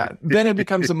 Then it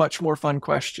becomes a much more fun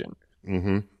question.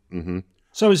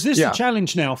 So is this a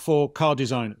challenge now for car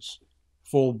designers?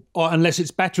 Or unless it's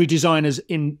battery designers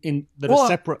that are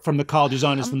separate from the car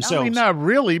designers themselves? I mean, not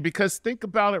really, because think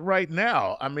about it right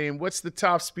now. I mean, what's the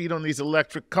top speed on these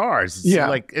electric cars?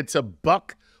 It's a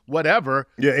buck, whatever.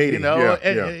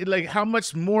 80. Like, how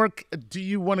much more do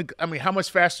you want to? I mean, how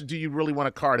much faster do you really want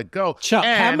a car to go? Chuck,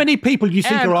 how many people do you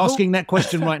think are asking that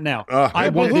question right now? I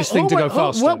want this thing to go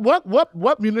faster.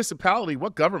 What municipality,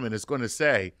 what government is going to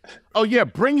say, oh yeah,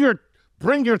 bring your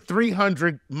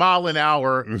 300 mile an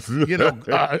hour,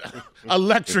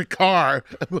 electric car,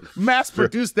 mass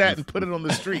produce that and put it on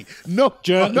the street? No,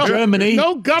 Germany.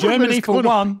 No government Germany for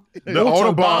one. The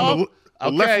Autobahn.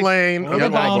 The left lane.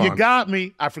 You got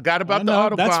me. I forgot about the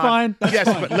Autobahn. That's fine.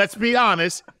 That's fine. But let's be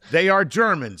honest. They are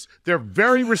Germans. They're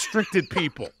very restricted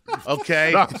people.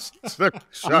 Okay?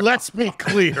 Let's be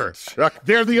clear.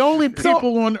 They're the only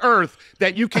people on earth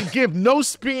that you can give no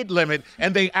speed limit,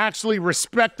 and they actually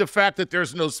respect the fact that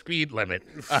there's no speed limit.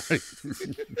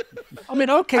 I mean,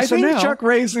 okay, I so think now... Chuck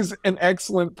raises an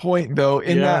excellent point, though,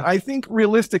 in that I think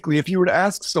realistically, if you were to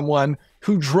ask someone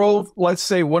who drove, let's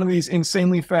say, one of these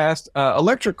insanely fast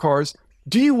electric cars,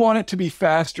 do you want it to be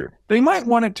faster? They might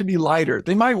want it to be lighter.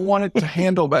 They might want it to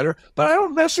handle better, but I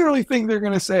don't necessarily think they're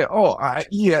going to say,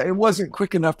 it wasn't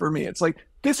quick enough for me. It's like,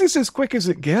 this is as quick as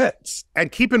it gets.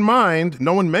 And keep in mind,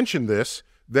 no one mentioned this,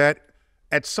 that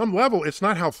at some level, it's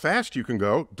not how fast you can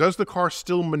go. Does the car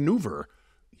still maneuver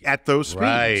at those speeds?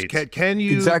 Right. Can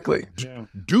you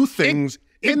do things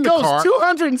in the car? It goes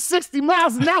 260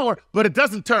 miles an hour, but it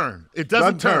doesn't turn. It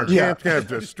doesn't turn. Yeah,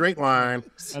 have a straight line.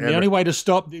 And the only way to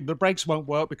stop, the brakes won't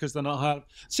work because they're not hard.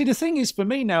 See, the thing is for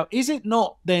me now, is it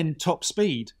not then top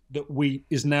speed that we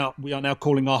are now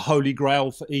calling our holy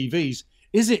grail for EVs?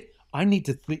 Is it, I need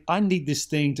this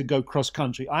thing to go cross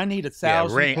country. I need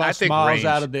 1,000 plus miles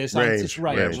out of this. It's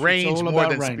range. Range it's all more about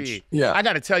than range. speed. Yeah. I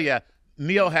got to tell you,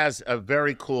 Neil has a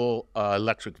very cool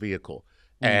electric vehicle.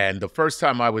 And the first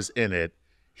time I was in it,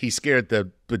 he scared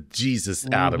the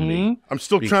bejesus out of me. I'm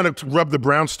still trying to rub the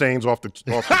brown stains off the.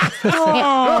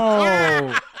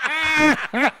 Oh!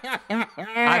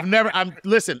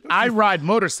 Listen, I ride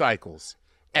motorcycles.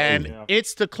 And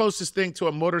it's the closest thing to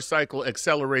a motorcycle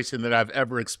acceleration that I've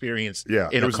ever experienced in a car.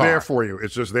 It was there for you.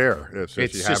 It's just there. It's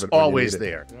just always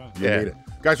there. You need it.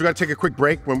 Guys, we got to take a quick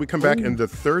break. When we come back in the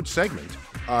third segment,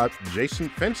 Jason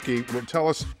Fenske will tell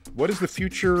us what is the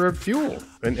future of fuel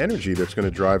and energy that's going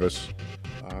to drive us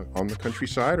on the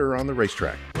countryside or on the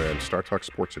racetrack when StarTalk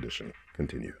Sports Edition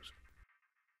continues.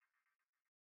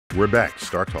 We're back,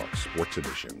 StarTalk Sports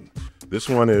Edition. This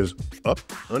one is up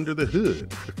under the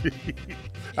hood.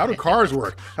 How do cars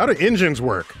work? How do engines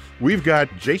work? We've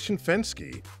got Jason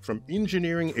Fenske from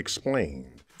Engineering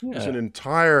Explained. It's an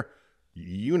entire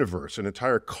universe, an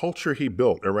entire culture he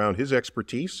built around his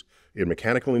expertise in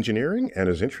mechanical engineering and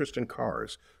his interest in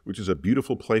cars, which is a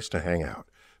beautiful place to hang out,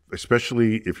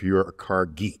 especially if you're a car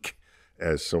geek,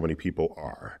 as so many people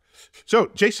are. So,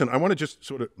 Jason, I want to just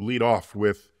sort of lead off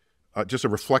with just a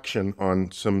reflection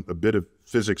on a bit of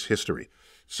physics history.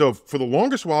 So for the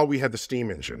longest while, we had the steam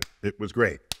engine. It was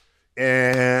great.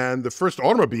 And the first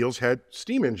automobiles had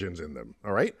steam engines in them,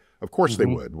 all right? Of course they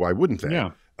would. Why wouldn't they?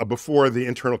 Yeah. Before the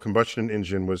internal combustion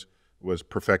engine was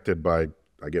perfected by,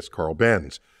 I guess, Carl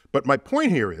Benz. But my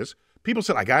point here is, people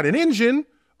said, I got an engine.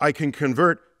 I can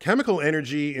convert chemical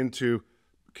energy into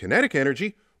kinetic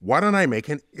energy. Why don't I make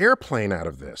an airplane out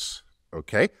of this?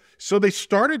 Okay? So they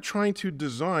started trying to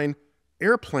design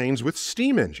airplanes with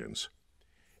steam engines.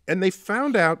 And they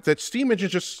found out that steam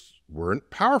engines just weren't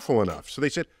powerful enough. So they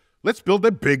said, let's build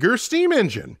a bigger steam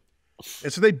engine.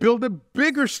 And so they build a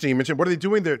bigger steam engine. What are they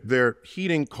doing? They're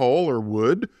heating coal or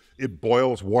wood. It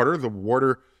boils water. The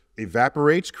water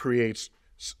evaporates, creates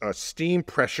steam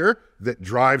pressure that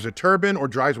drives a turbine or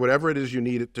drives whatever it is you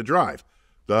need it to drive.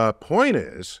 The point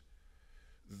is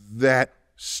that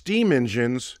steam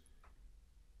engines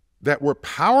that were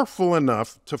powerful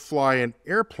enough to fly an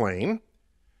airplane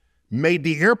made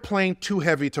the airplane too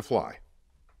heavy to fly.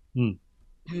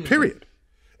 Period.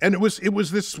 And it was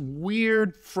this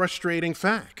weird, frustrating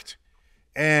fact.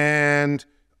 And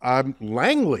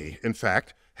Langley, in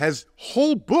fact, has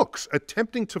whole books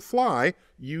attempting to fly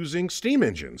using steam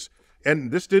engines.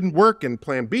 And this didn't work, and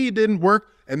Plan B didn't work,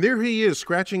 and there he is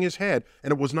scratching his head.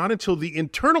 And it was not until the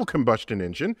internal combustion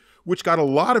engine, which got a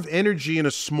lot of energy in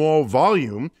a small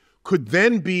volume, could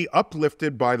then be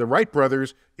uplifted by the Wright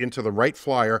brothers into the Wright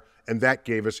Flyer, and that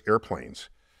gave us airplanes.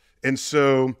 And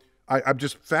so I'm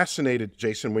just fascinated,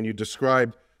 Jason, when you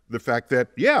described the fact that,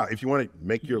 if you want to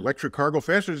make your electric car go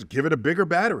faster, just give it a bigger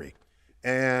battery.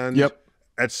 And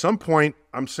at some point,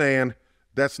 I'm saying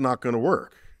that's not going to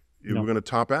work. We're going to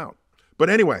top out. But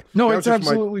anyway. No, it's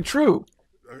absolutely true.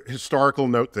 Historical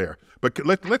note there. But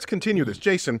let's continue this.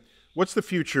 Jason, what's the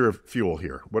future of fuel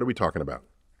here? What are we talking about?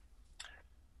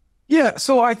 Yeah,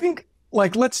 so I think,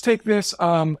 let's take this.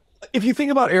 If you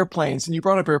think about airplanes, and you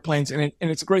brought up airplanes, and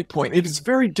it's a great point. It is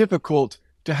very difficult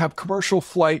to have commercial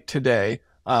flight today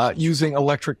using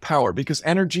electric power because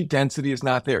energy density is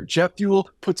not there. Jet fuel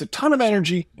puts a ton of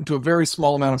energy into a very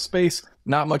small amount of space,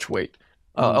 not much weight.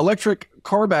 Electric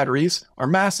car batteries are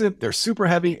massive, they're super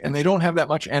heavy, and they don't have that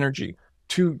much energy.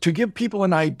 To give people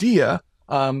an idea,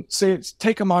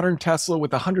 take a modern Tesla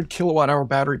with a 100 kilowatt hour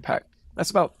battery pack.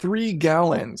 That's about 3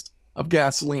 gallons of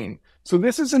gasoline. So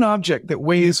this is an object that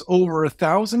weighs over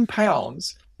 1,000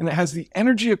 pounds, and it has the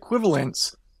energy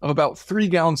equivalence of about 3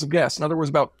 gallons of gas. In other words,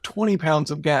 about 20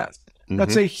 pounds of gas.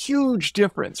 That's a huge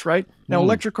difference, right? Now,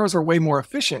 electric cars are way more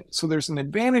efficient, so there's an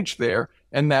advantage there,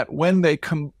 and that when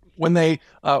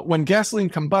gasoline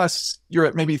combusts, you're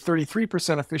at maybe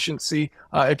 33% efficiency.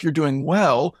 If you're doing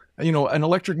well, you know, an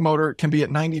electric motor can be at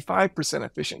 95%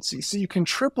 efficiency. So you can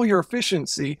triple your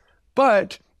efficiency,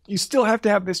 but you still have to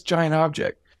have this giant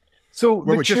object. So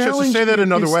the just to challenge say that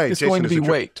another way, is Jason, going to be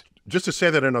weight. Just to say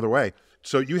that another way,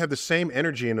 so you have the same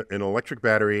energy in an electric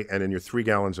battery and in your 3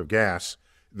 gallons of gas.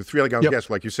 The 3 gallons of gas,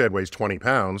 like you said, weighs 20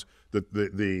 pounds.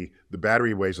 The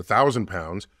battery weighs 1,000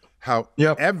 pounds.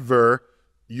 However,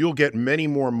 you'll get many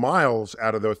more miles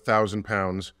out of those 1,000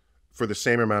 pounds for the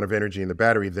same amount of energy in the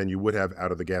battery than you would have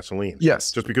out of the gasoline.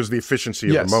 Yes. Just because of the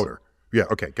efficiency of the motor. Yeah,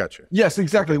 okay, gotcha. Yes,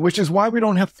 exactly, which is why we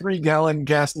don't have 3-gallon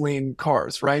gasoline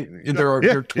cars, right? There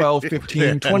are 12,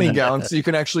 15, 20 gallons, so you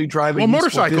can actually drive a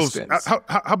motorcycles, distance.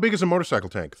 how big is a motorcycle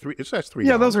tank? It says 3 Yeah,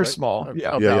 gallons, those are right? small.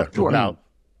 Yeah, Sure.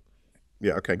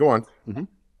 Yeah, okay, go on.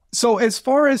 So as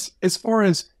far as,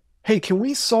 hey, can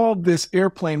we solve this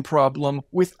airplane problem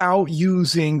without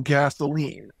using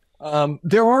gasoline?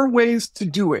 There are ways to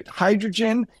do it.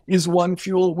 Hydrogen is one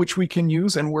fuel which we can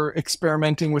use, and we're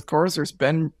experimenting with cars. There's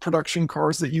been production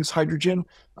cars that use hydrogen,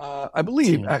 I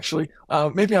believe, actually.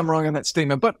 Maybe I'm wrong on that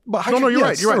statement, but hydrogen, no, you're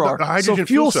right. You're right. The hydrogen so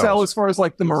fuel cells. cell, as far as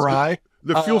like the Mirai,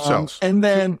 The fuel cells. and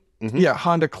then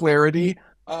Honda Clarity,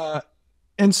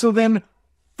 and so then.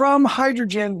 From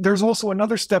hydrogen, there's also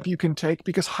another step you can take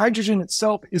because hydrogen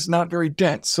itself is not very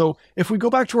dense. So if we go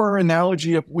back to our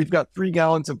analogy of we've got 3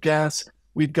 gallons of gas,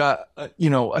 we've got,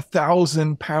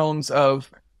 1,000 pounds of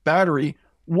battery,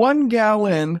 1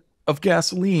 gallon of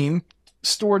gasoline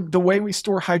stored the way we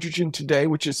store hydrogen today,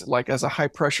 which is like as a high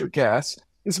pressure gas,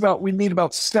 we need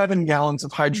about 7 gallons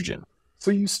of hydrogen.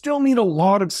 So you still need a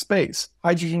lot of space.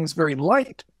 Hydrogen is very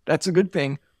light. That's a good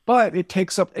thing, but it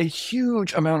takes up a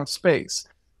huge amount of space.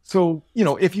 So,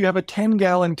 if you have a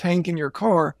 10-gallon tank in your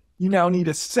car, you now need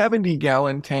a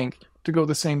 70-gallon tank to go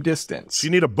the same distance. So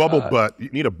you need a bubble butt. You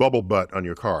need a bubble butt on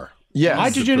your car. Yeah,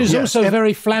 hydrogen is also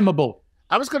very flammable.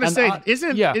 I was going to say,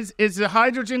 is the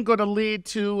hydrogen going to lead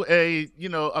to a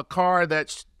car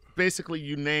that's basically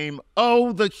you name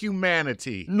the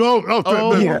humanity?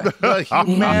 The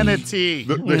humanity.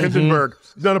 The Hindenburg.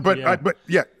 No, but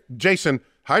Jason,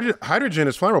 hydrogen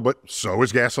is flammable, but so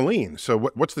is gasoline. So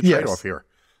what's the trade-off here?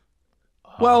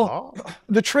 Well,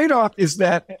 the trade-off is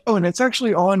that, and it's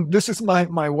actually this is my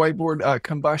whiteboard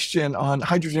combustion on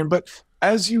hydrogen, but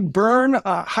as you burn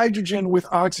hydrogen with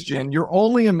oxygen, your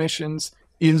only emissions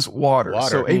is water.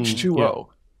 So H2O.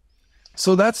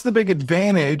 So that's the big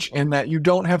advantage in that you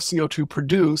don't have CO2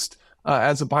 produced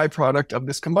as a byproduct of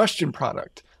this combustion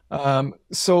product. That's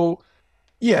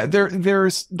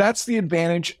the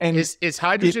advantage. And is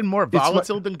hydrogen more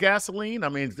volatile than gasoline? I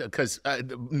mean, because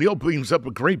Neil brings up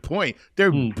a great point.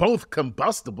 They're both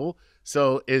combustible.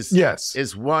 So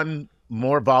is one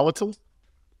more volatile?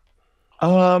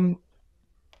 I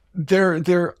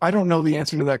don't know the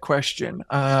answer to that question.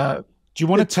 Do you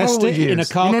want to test it in a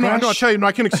car crash? No, I'll tell you. No,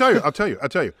 I can tell you. I'll tell you.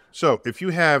 So if you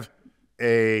have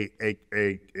a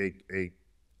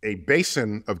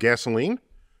basin of gasoline,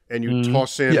 and you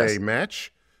toss in a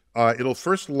match, it'll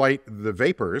first light the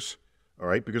vapors, all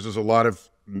right, because there's a lot of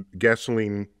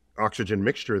gasoline oxygen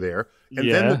mixture there, and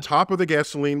then the top of the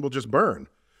gasoline will just burn.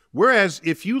 Whereas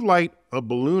if you light a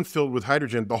balloon filled with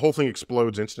hydrogen, the whole thing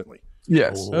explodes instantly.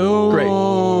 Yes. Great.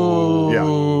 Yeah.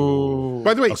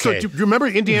 By the way, so do you remember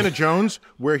Indiana Jones,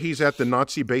 where he's at the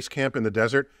Nazi base camp in the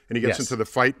desert, and he gets into the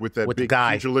fight with that big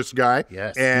pugilist guy,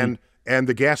 and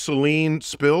the gasoline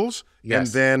spills, and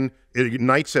then it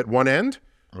ignites at one end.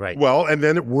 Right. Well, and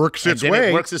then it works its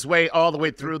way. It works its way all the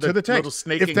way through the tank. Little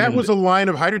snake. If that was a line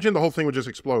of hydrogen, the whole thing would just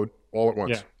explode all at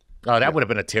once. Yeah. Oh, that would have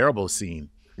been a terrible scene.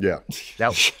 Yeah.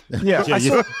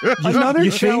 Another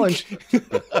challenge.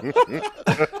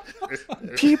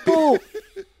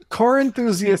 Car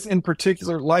enthusiasts in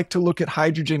particular like to look at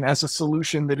hydrogen as a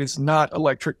solution that is not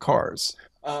electric cars.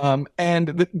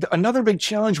 And another big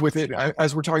challenge with it,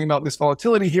 as we're talking about this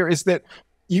volatility here, is that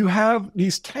you have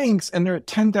these tanks and they're at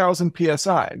 10,000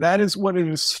 PSI. That is what it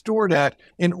is stored at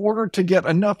in order to get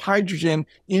enough hydrogen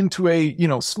into a,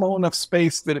 small enough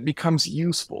space that it becomes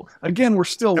useful. Again, we're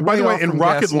still and by the way, in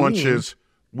rocket gasoline. Launches,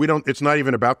 it's not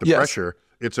even about the pressure.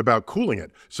 It's about cooling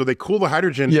it. So they cool the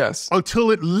hydrogen until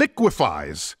it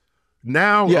liquefies.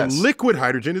 Now, liquid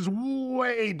hydrogen is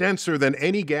way denser than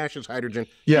any gaseous hydrogen,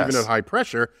 even at high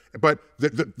pressure. But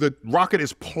the rocket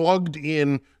is plugged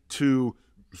in to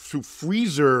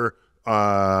freezer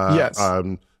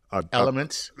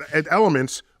elements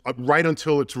right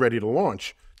until it's ready to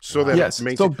launch. So that yes, it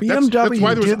makes so BMW that's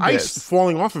why there was did ice this.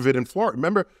 falling off of it in Florida.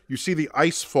 Remember, you see the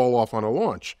ice fall off on a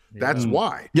launch. That's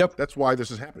why. Yep. That's why this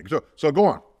is happening. So go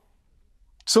on.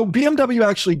 So BMW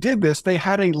actually did this. They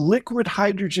had a liquid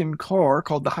hydrogen car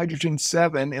called the Hydrogen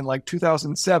 7 in like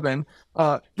 2007.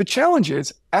 The challenge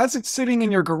is, as it's sitting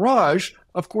in your garage,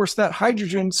 of course, that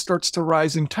hydrogen starts to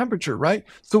rise in temperature, right?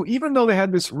 So even though they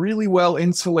had this really well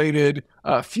insulated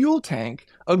fuel tank,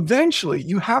 eventually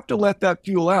you have to let that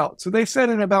fuel out. So they said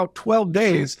in about 12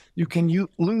 days, you can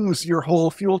lose your whole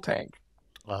fuel tank.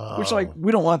 Which, like,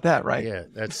 we don't want that, right? Yeah,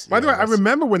 that's. By the way, I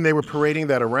remember when they were parading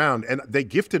that around, and they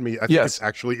gifted me. I think it's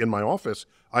actually in my office.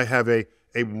 I have a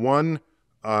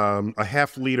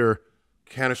half-liter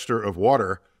canister of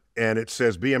water, and it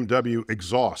says BMW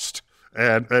exhaust,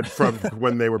 and from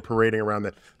when they were parading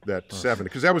around that 7,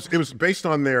 because it was based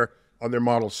on their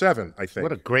Model 7, I think.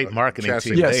 What a great marketing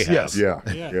team yes, they have.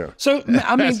 Yeah. So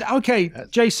I mean, okay,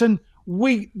 Jason.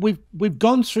 We've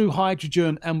gone through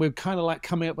hydrogen, and we're kind of like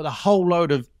coming up with a whole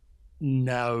load of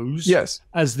no's. Yes.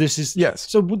 As this is. Yes.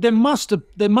 So there must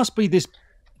be this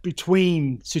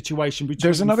between situation between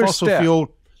There's another fossil step.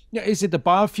 fuel. Yeah, is it the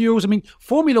biofuels? I mean,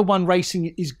 Formula One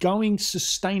racing is going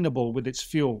sustainable with its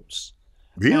fuels.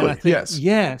 And I Really? think, Yes.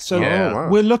 Yeah. So wow.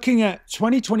 we're looking at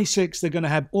 2026. They're going to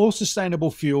have all sustainable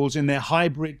fuels in their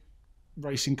hybrid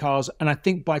racing cars, and I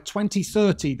think by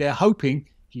 2030 they're hoping,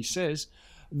 he says,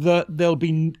 that they'll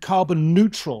be carbon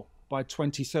neutral by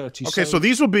 2030. Okay, so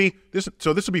this will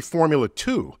be Formula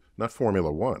 2, not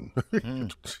Formula 1.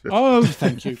 Oh,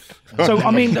 thank you. So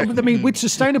I mean, with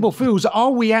sustainable fuels,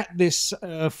 are we at this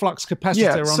flux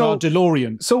capacitor on our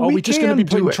DeLorean? So are we we just going to be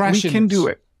putting trash We in can this? do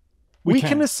it. We can.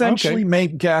 can essentially Okay.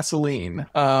 make gasoline.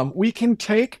 We can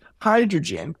take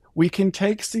hydrogen, we can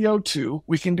take CO2,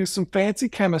 we can do some fancy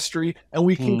chemistry, and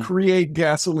we can create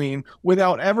gasoline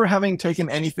without ever having taken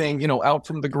anything, out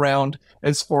from the ground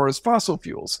as far as fossil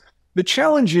fuels. The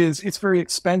challenge is it's very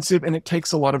expensive and it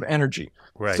takes a lot of energy.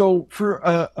 Right. So for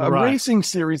a Right. racing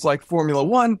series like Formula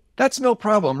One, that's no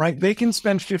problem, right? They can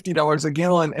spend $50 a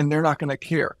gallon and they're not going to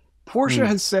care. Porsche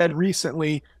has said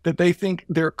recently that they think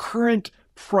their current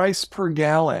price per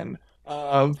gallon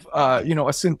of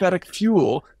a synthetic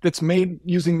fuel that's made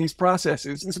using these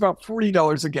processes is about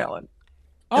 $40 a gallon.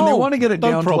 And they want to get it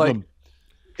down to like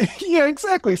yeah,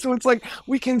 exactly. So it's like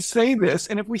we can say this,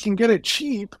 and if we can get it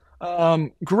cheap,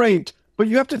 great. But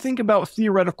you have to think about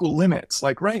theoretical limits,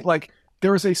 like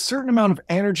there is a certain amount of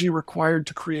energy required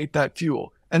to create that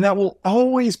fuel. And that will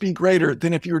always be greater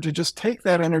than if you were to just take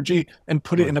that energy and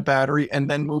put it in a battery and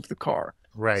then move the car.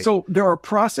 Right. So there are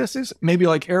processes, maybe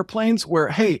like airplanes, where,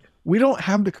 hey, we don't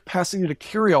have the capacity to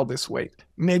carry all this weight.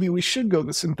 Maybe we should go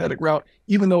the synthetic route,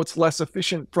 even though it's less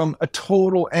efficient from a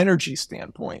total energy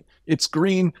standpoint. It's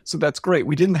green, so that's great.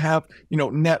 We didn't have,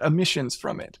 net emissions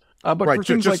from it. But for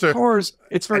things like cars,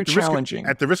 it's very challenging.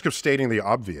 At the risk of stating the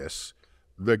obvious,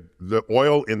 the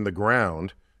oil in the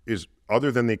ground is,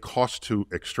 other than the cost to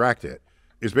extract it,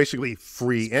 is basically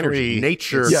free energy.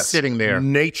 Nature sitting there.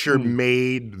 Nature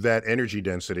made that energy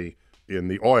density in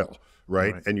the oil,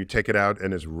 right? And you take it out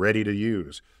and it's ready to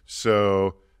use.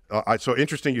 So, so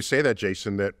interesting you say that,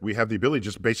 Jason, that we have the ability to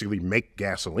just basically make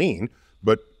gasoline,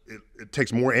 but it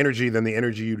takes more energy than the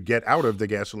energy you'd get out of the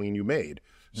gasoline you made.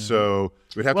 So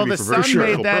it would have to be for very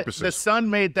critical purposes. The sun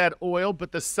made that oil,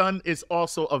 but the sun is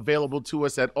also available to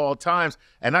us at all times.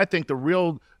 And I think the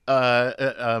real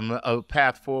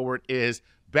path forward is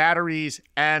batteries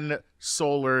and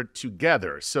solar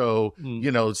together. So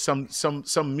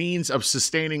some means of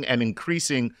sustaining and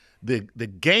increasing the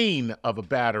gain of a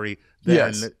battery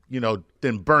than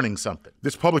than burning something.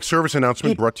 This public service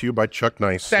announcement brought to you by Chuck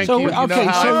Nice. Thank you. You know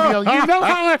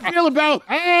how I feel about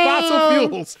fossil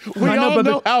fuels. We all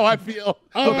know how I feel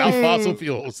about fossil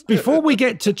fuels. Before we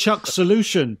get to Chuck's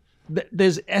solution,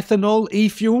 there's ethanol,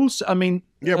 e-fuels. I mean,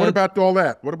 what about all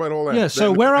that? What about all that? Yeah.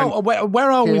 So where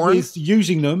are we with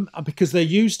using them? Because they're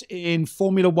used in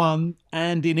Formula One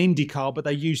and in IndyCar, but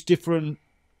they use different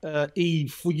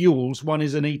e-fuels. One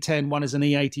is an E10, one is an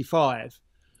E85.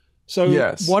 So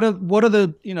what are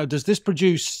the, does this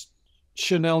produce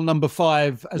Chanel No.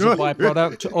 5 as a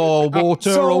byproduct or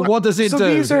water, or what does it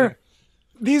do?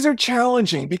 These are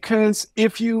challenging because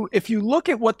if you look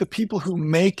at what the people who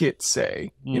make it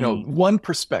say, one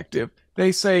perspective,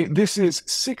 they say this is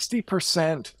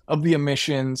 60% of the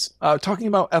emissions, talking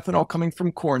about ethanol coming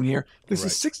from corn here, this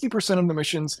is 60% of the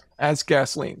emissions as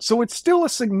gasoline. So it's still a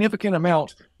significant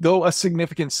amount, though a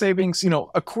significant savings,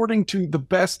 according to the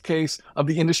best case of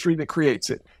the industry that creates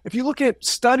it. If you look at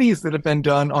studies that have been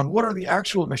done on what are the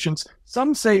actual emissions,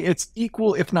 some say it's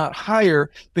equal, if not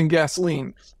higher, than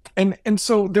gasoline. And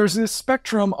so there's this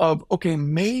spectrum of, okay,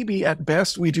 maybe at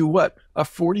best we do what? A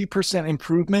 40%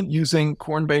 improvement using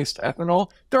corn-based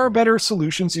ethanol. There are better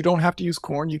solutions. You don't have to use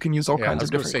corn. You can use all kinds of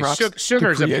different crops.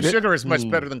 Sugar is much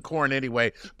better than corn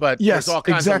anyway, but there's all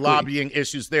kinds of lobbying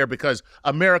issues there because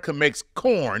America makes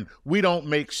corn. We don't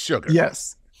make sugar.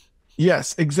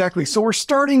 Yes, exactly. So we're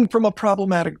starting from a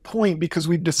problematic point because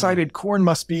we've decided corn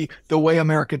must be the way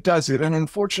America does it. And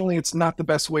unfortunately, it's not the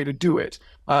best way to do it.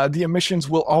 The emissions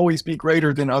will always be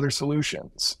greater than other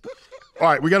solutions. All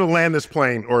right, we got to land this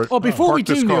plane or before we park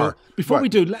this do, car. Neil, before we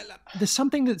do, there's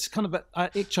something that's kind of an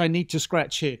itch I need to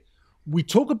scratch here. We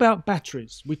talk about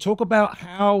batteries. We talk about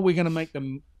how we're going to make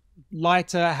them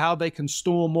lighter, how they can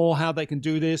store more, how they can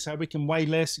do this, how we can weigh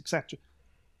less, etc.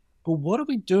 But what are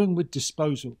we doing with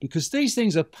disposal? Because these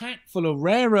things are packed full of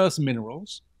rare earth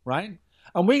minerals, right?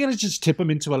 And we're going to just tip them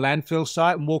into a landfill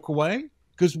site and walk away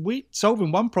because we're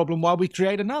solving one problem while we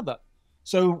create another.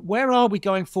 So where are we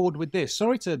going forward with this?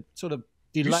 Sorry to sort of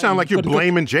delay. You sound like you're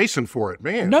blaming Jason for it,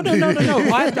 man. No.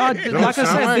 Like I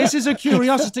said, this is a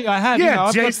curiosity I had.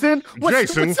 Yeah, Jason.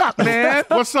 What's up, man?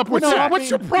 What's up with that? What's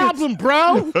your problem,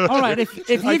 bro? All right, if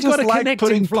you've got a connecting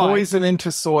putting flight, poison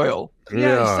into soil.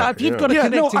 If you've got a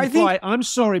connecting flight, I'm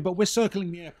sorry, but we're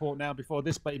circling the airport now before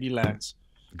this baby lands.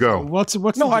 Go. What's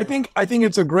I think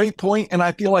it's a great point, and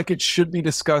I feel like it should be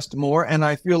discussed more. And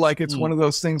I feel like it's one of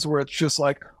those things where it's just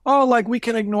like, we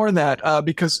can ignore that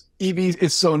because EV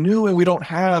is so new, and we don't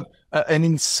have an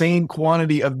insane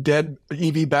quantity of dead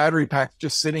EV battery packs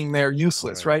just sitting there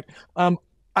useless, right? I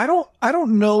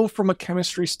don't know from a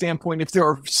chemistry standpoint if there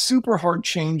are super hard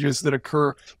changes that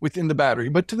occur within the battery,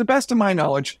 but to the best of my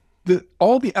knowledge,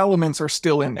 all the elements are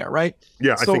still in there, right?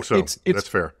 Yeah, I think so. It's That's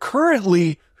fair.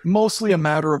 Currently, mostly a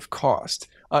matter of cost.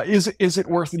 Is it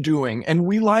worth doing? And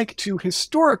we like to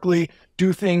historically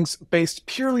do things based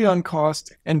purely on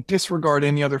cost and disregard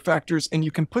any other factors. And you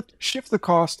can shift the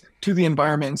cost to the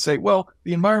environment and say, well,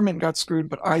 the environment got screwed,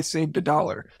 but I saved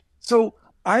 $1. So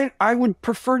I would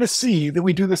prefer to see that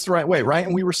we do this the right way, right?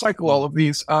 And we recycle all of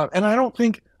these. And I don't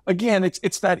think, again,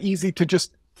 it's that easy to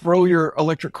just throw your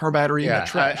electric car battery in the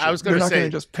trash. I was going to say, you're not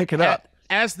going to just pick it up.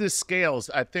 As this scales,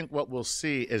 I think what we'll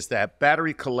see is that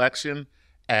battery collection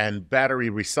and battery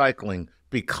recycling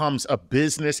becomes a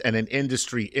business and an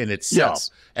industry in itself.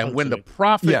 And when the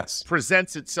profit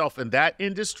presents itself in that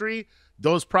industry,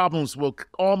 those problems will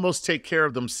almost take care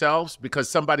of themselves because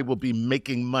somebody will be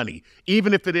making money,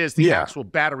 even if it is the actual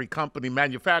battery company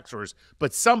manufacturers.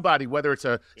 But somebody, whether it's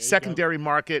a secondary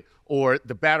market or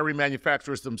the battery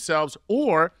manufacturers themselves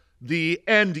or the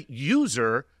end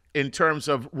user in terms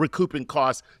of recouping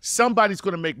costs, somebody's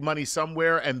going to make money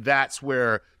somewhere, and that's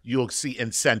where you'll see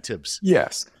incentives.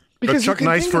 Yes. Because Chuck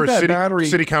Nice for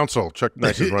city council. Chuck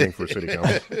Nice is running for city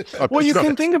council. Well, you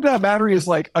can think of that battery as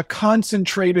like a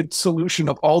concentrated solution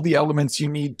of all the elements you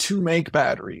need to make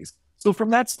batteries. So from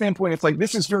that standpoint, it's like,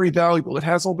 this is very valuable. It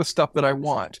has all the stuff that I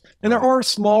want. And there are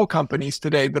small companies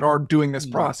today that are doing this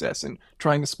process and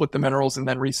trying to split the minerals and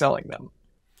then reselling them.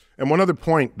 And one other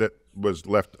point that was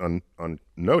left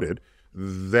unnoted,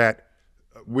 that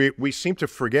we seem to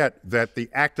forget that the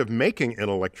act of making an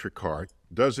electric car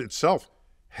does itself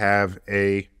have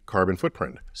a carbon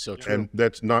footprint. So true. And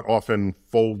that's not often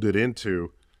folded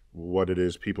into what it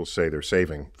is people say they're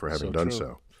saving for having done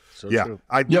so. True.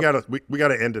 We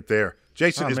gotta end it there.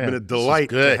 Jason, it's been a delight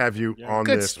to have you on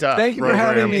this stuff. Thank you for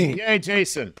having me. Yay,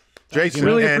 Jason. Jason,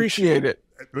 really appreciate it.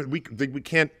 We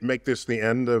can't make this the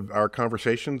end of our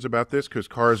conversations about this because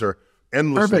cars are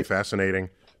endlessly fascinating,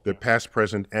 the past,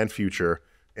 present, and future,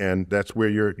 and that's where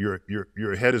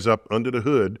your head is up under the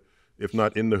hood, if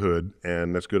not in the hood,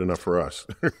 and that's good enough for us.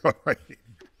 All right.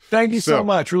 Thank you so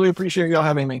much. Really appreciate y'all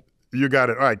having me. You got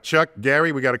it. All right, Chuck,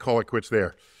 Gary, we got to call it quits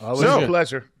there. Always a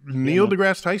pleasure. Neil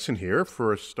deGrasse Tyson here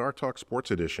for a StarTalk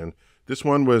Sports Edition. This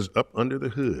one was Up Under the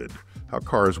Hood, how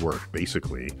cars work,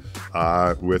 basically,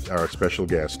 with our special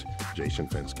guest, Jason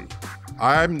Fenske.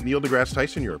 I'm Neil deGrasse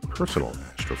Tyson, your personal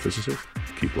astrophysicist.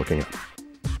 Keep looking up.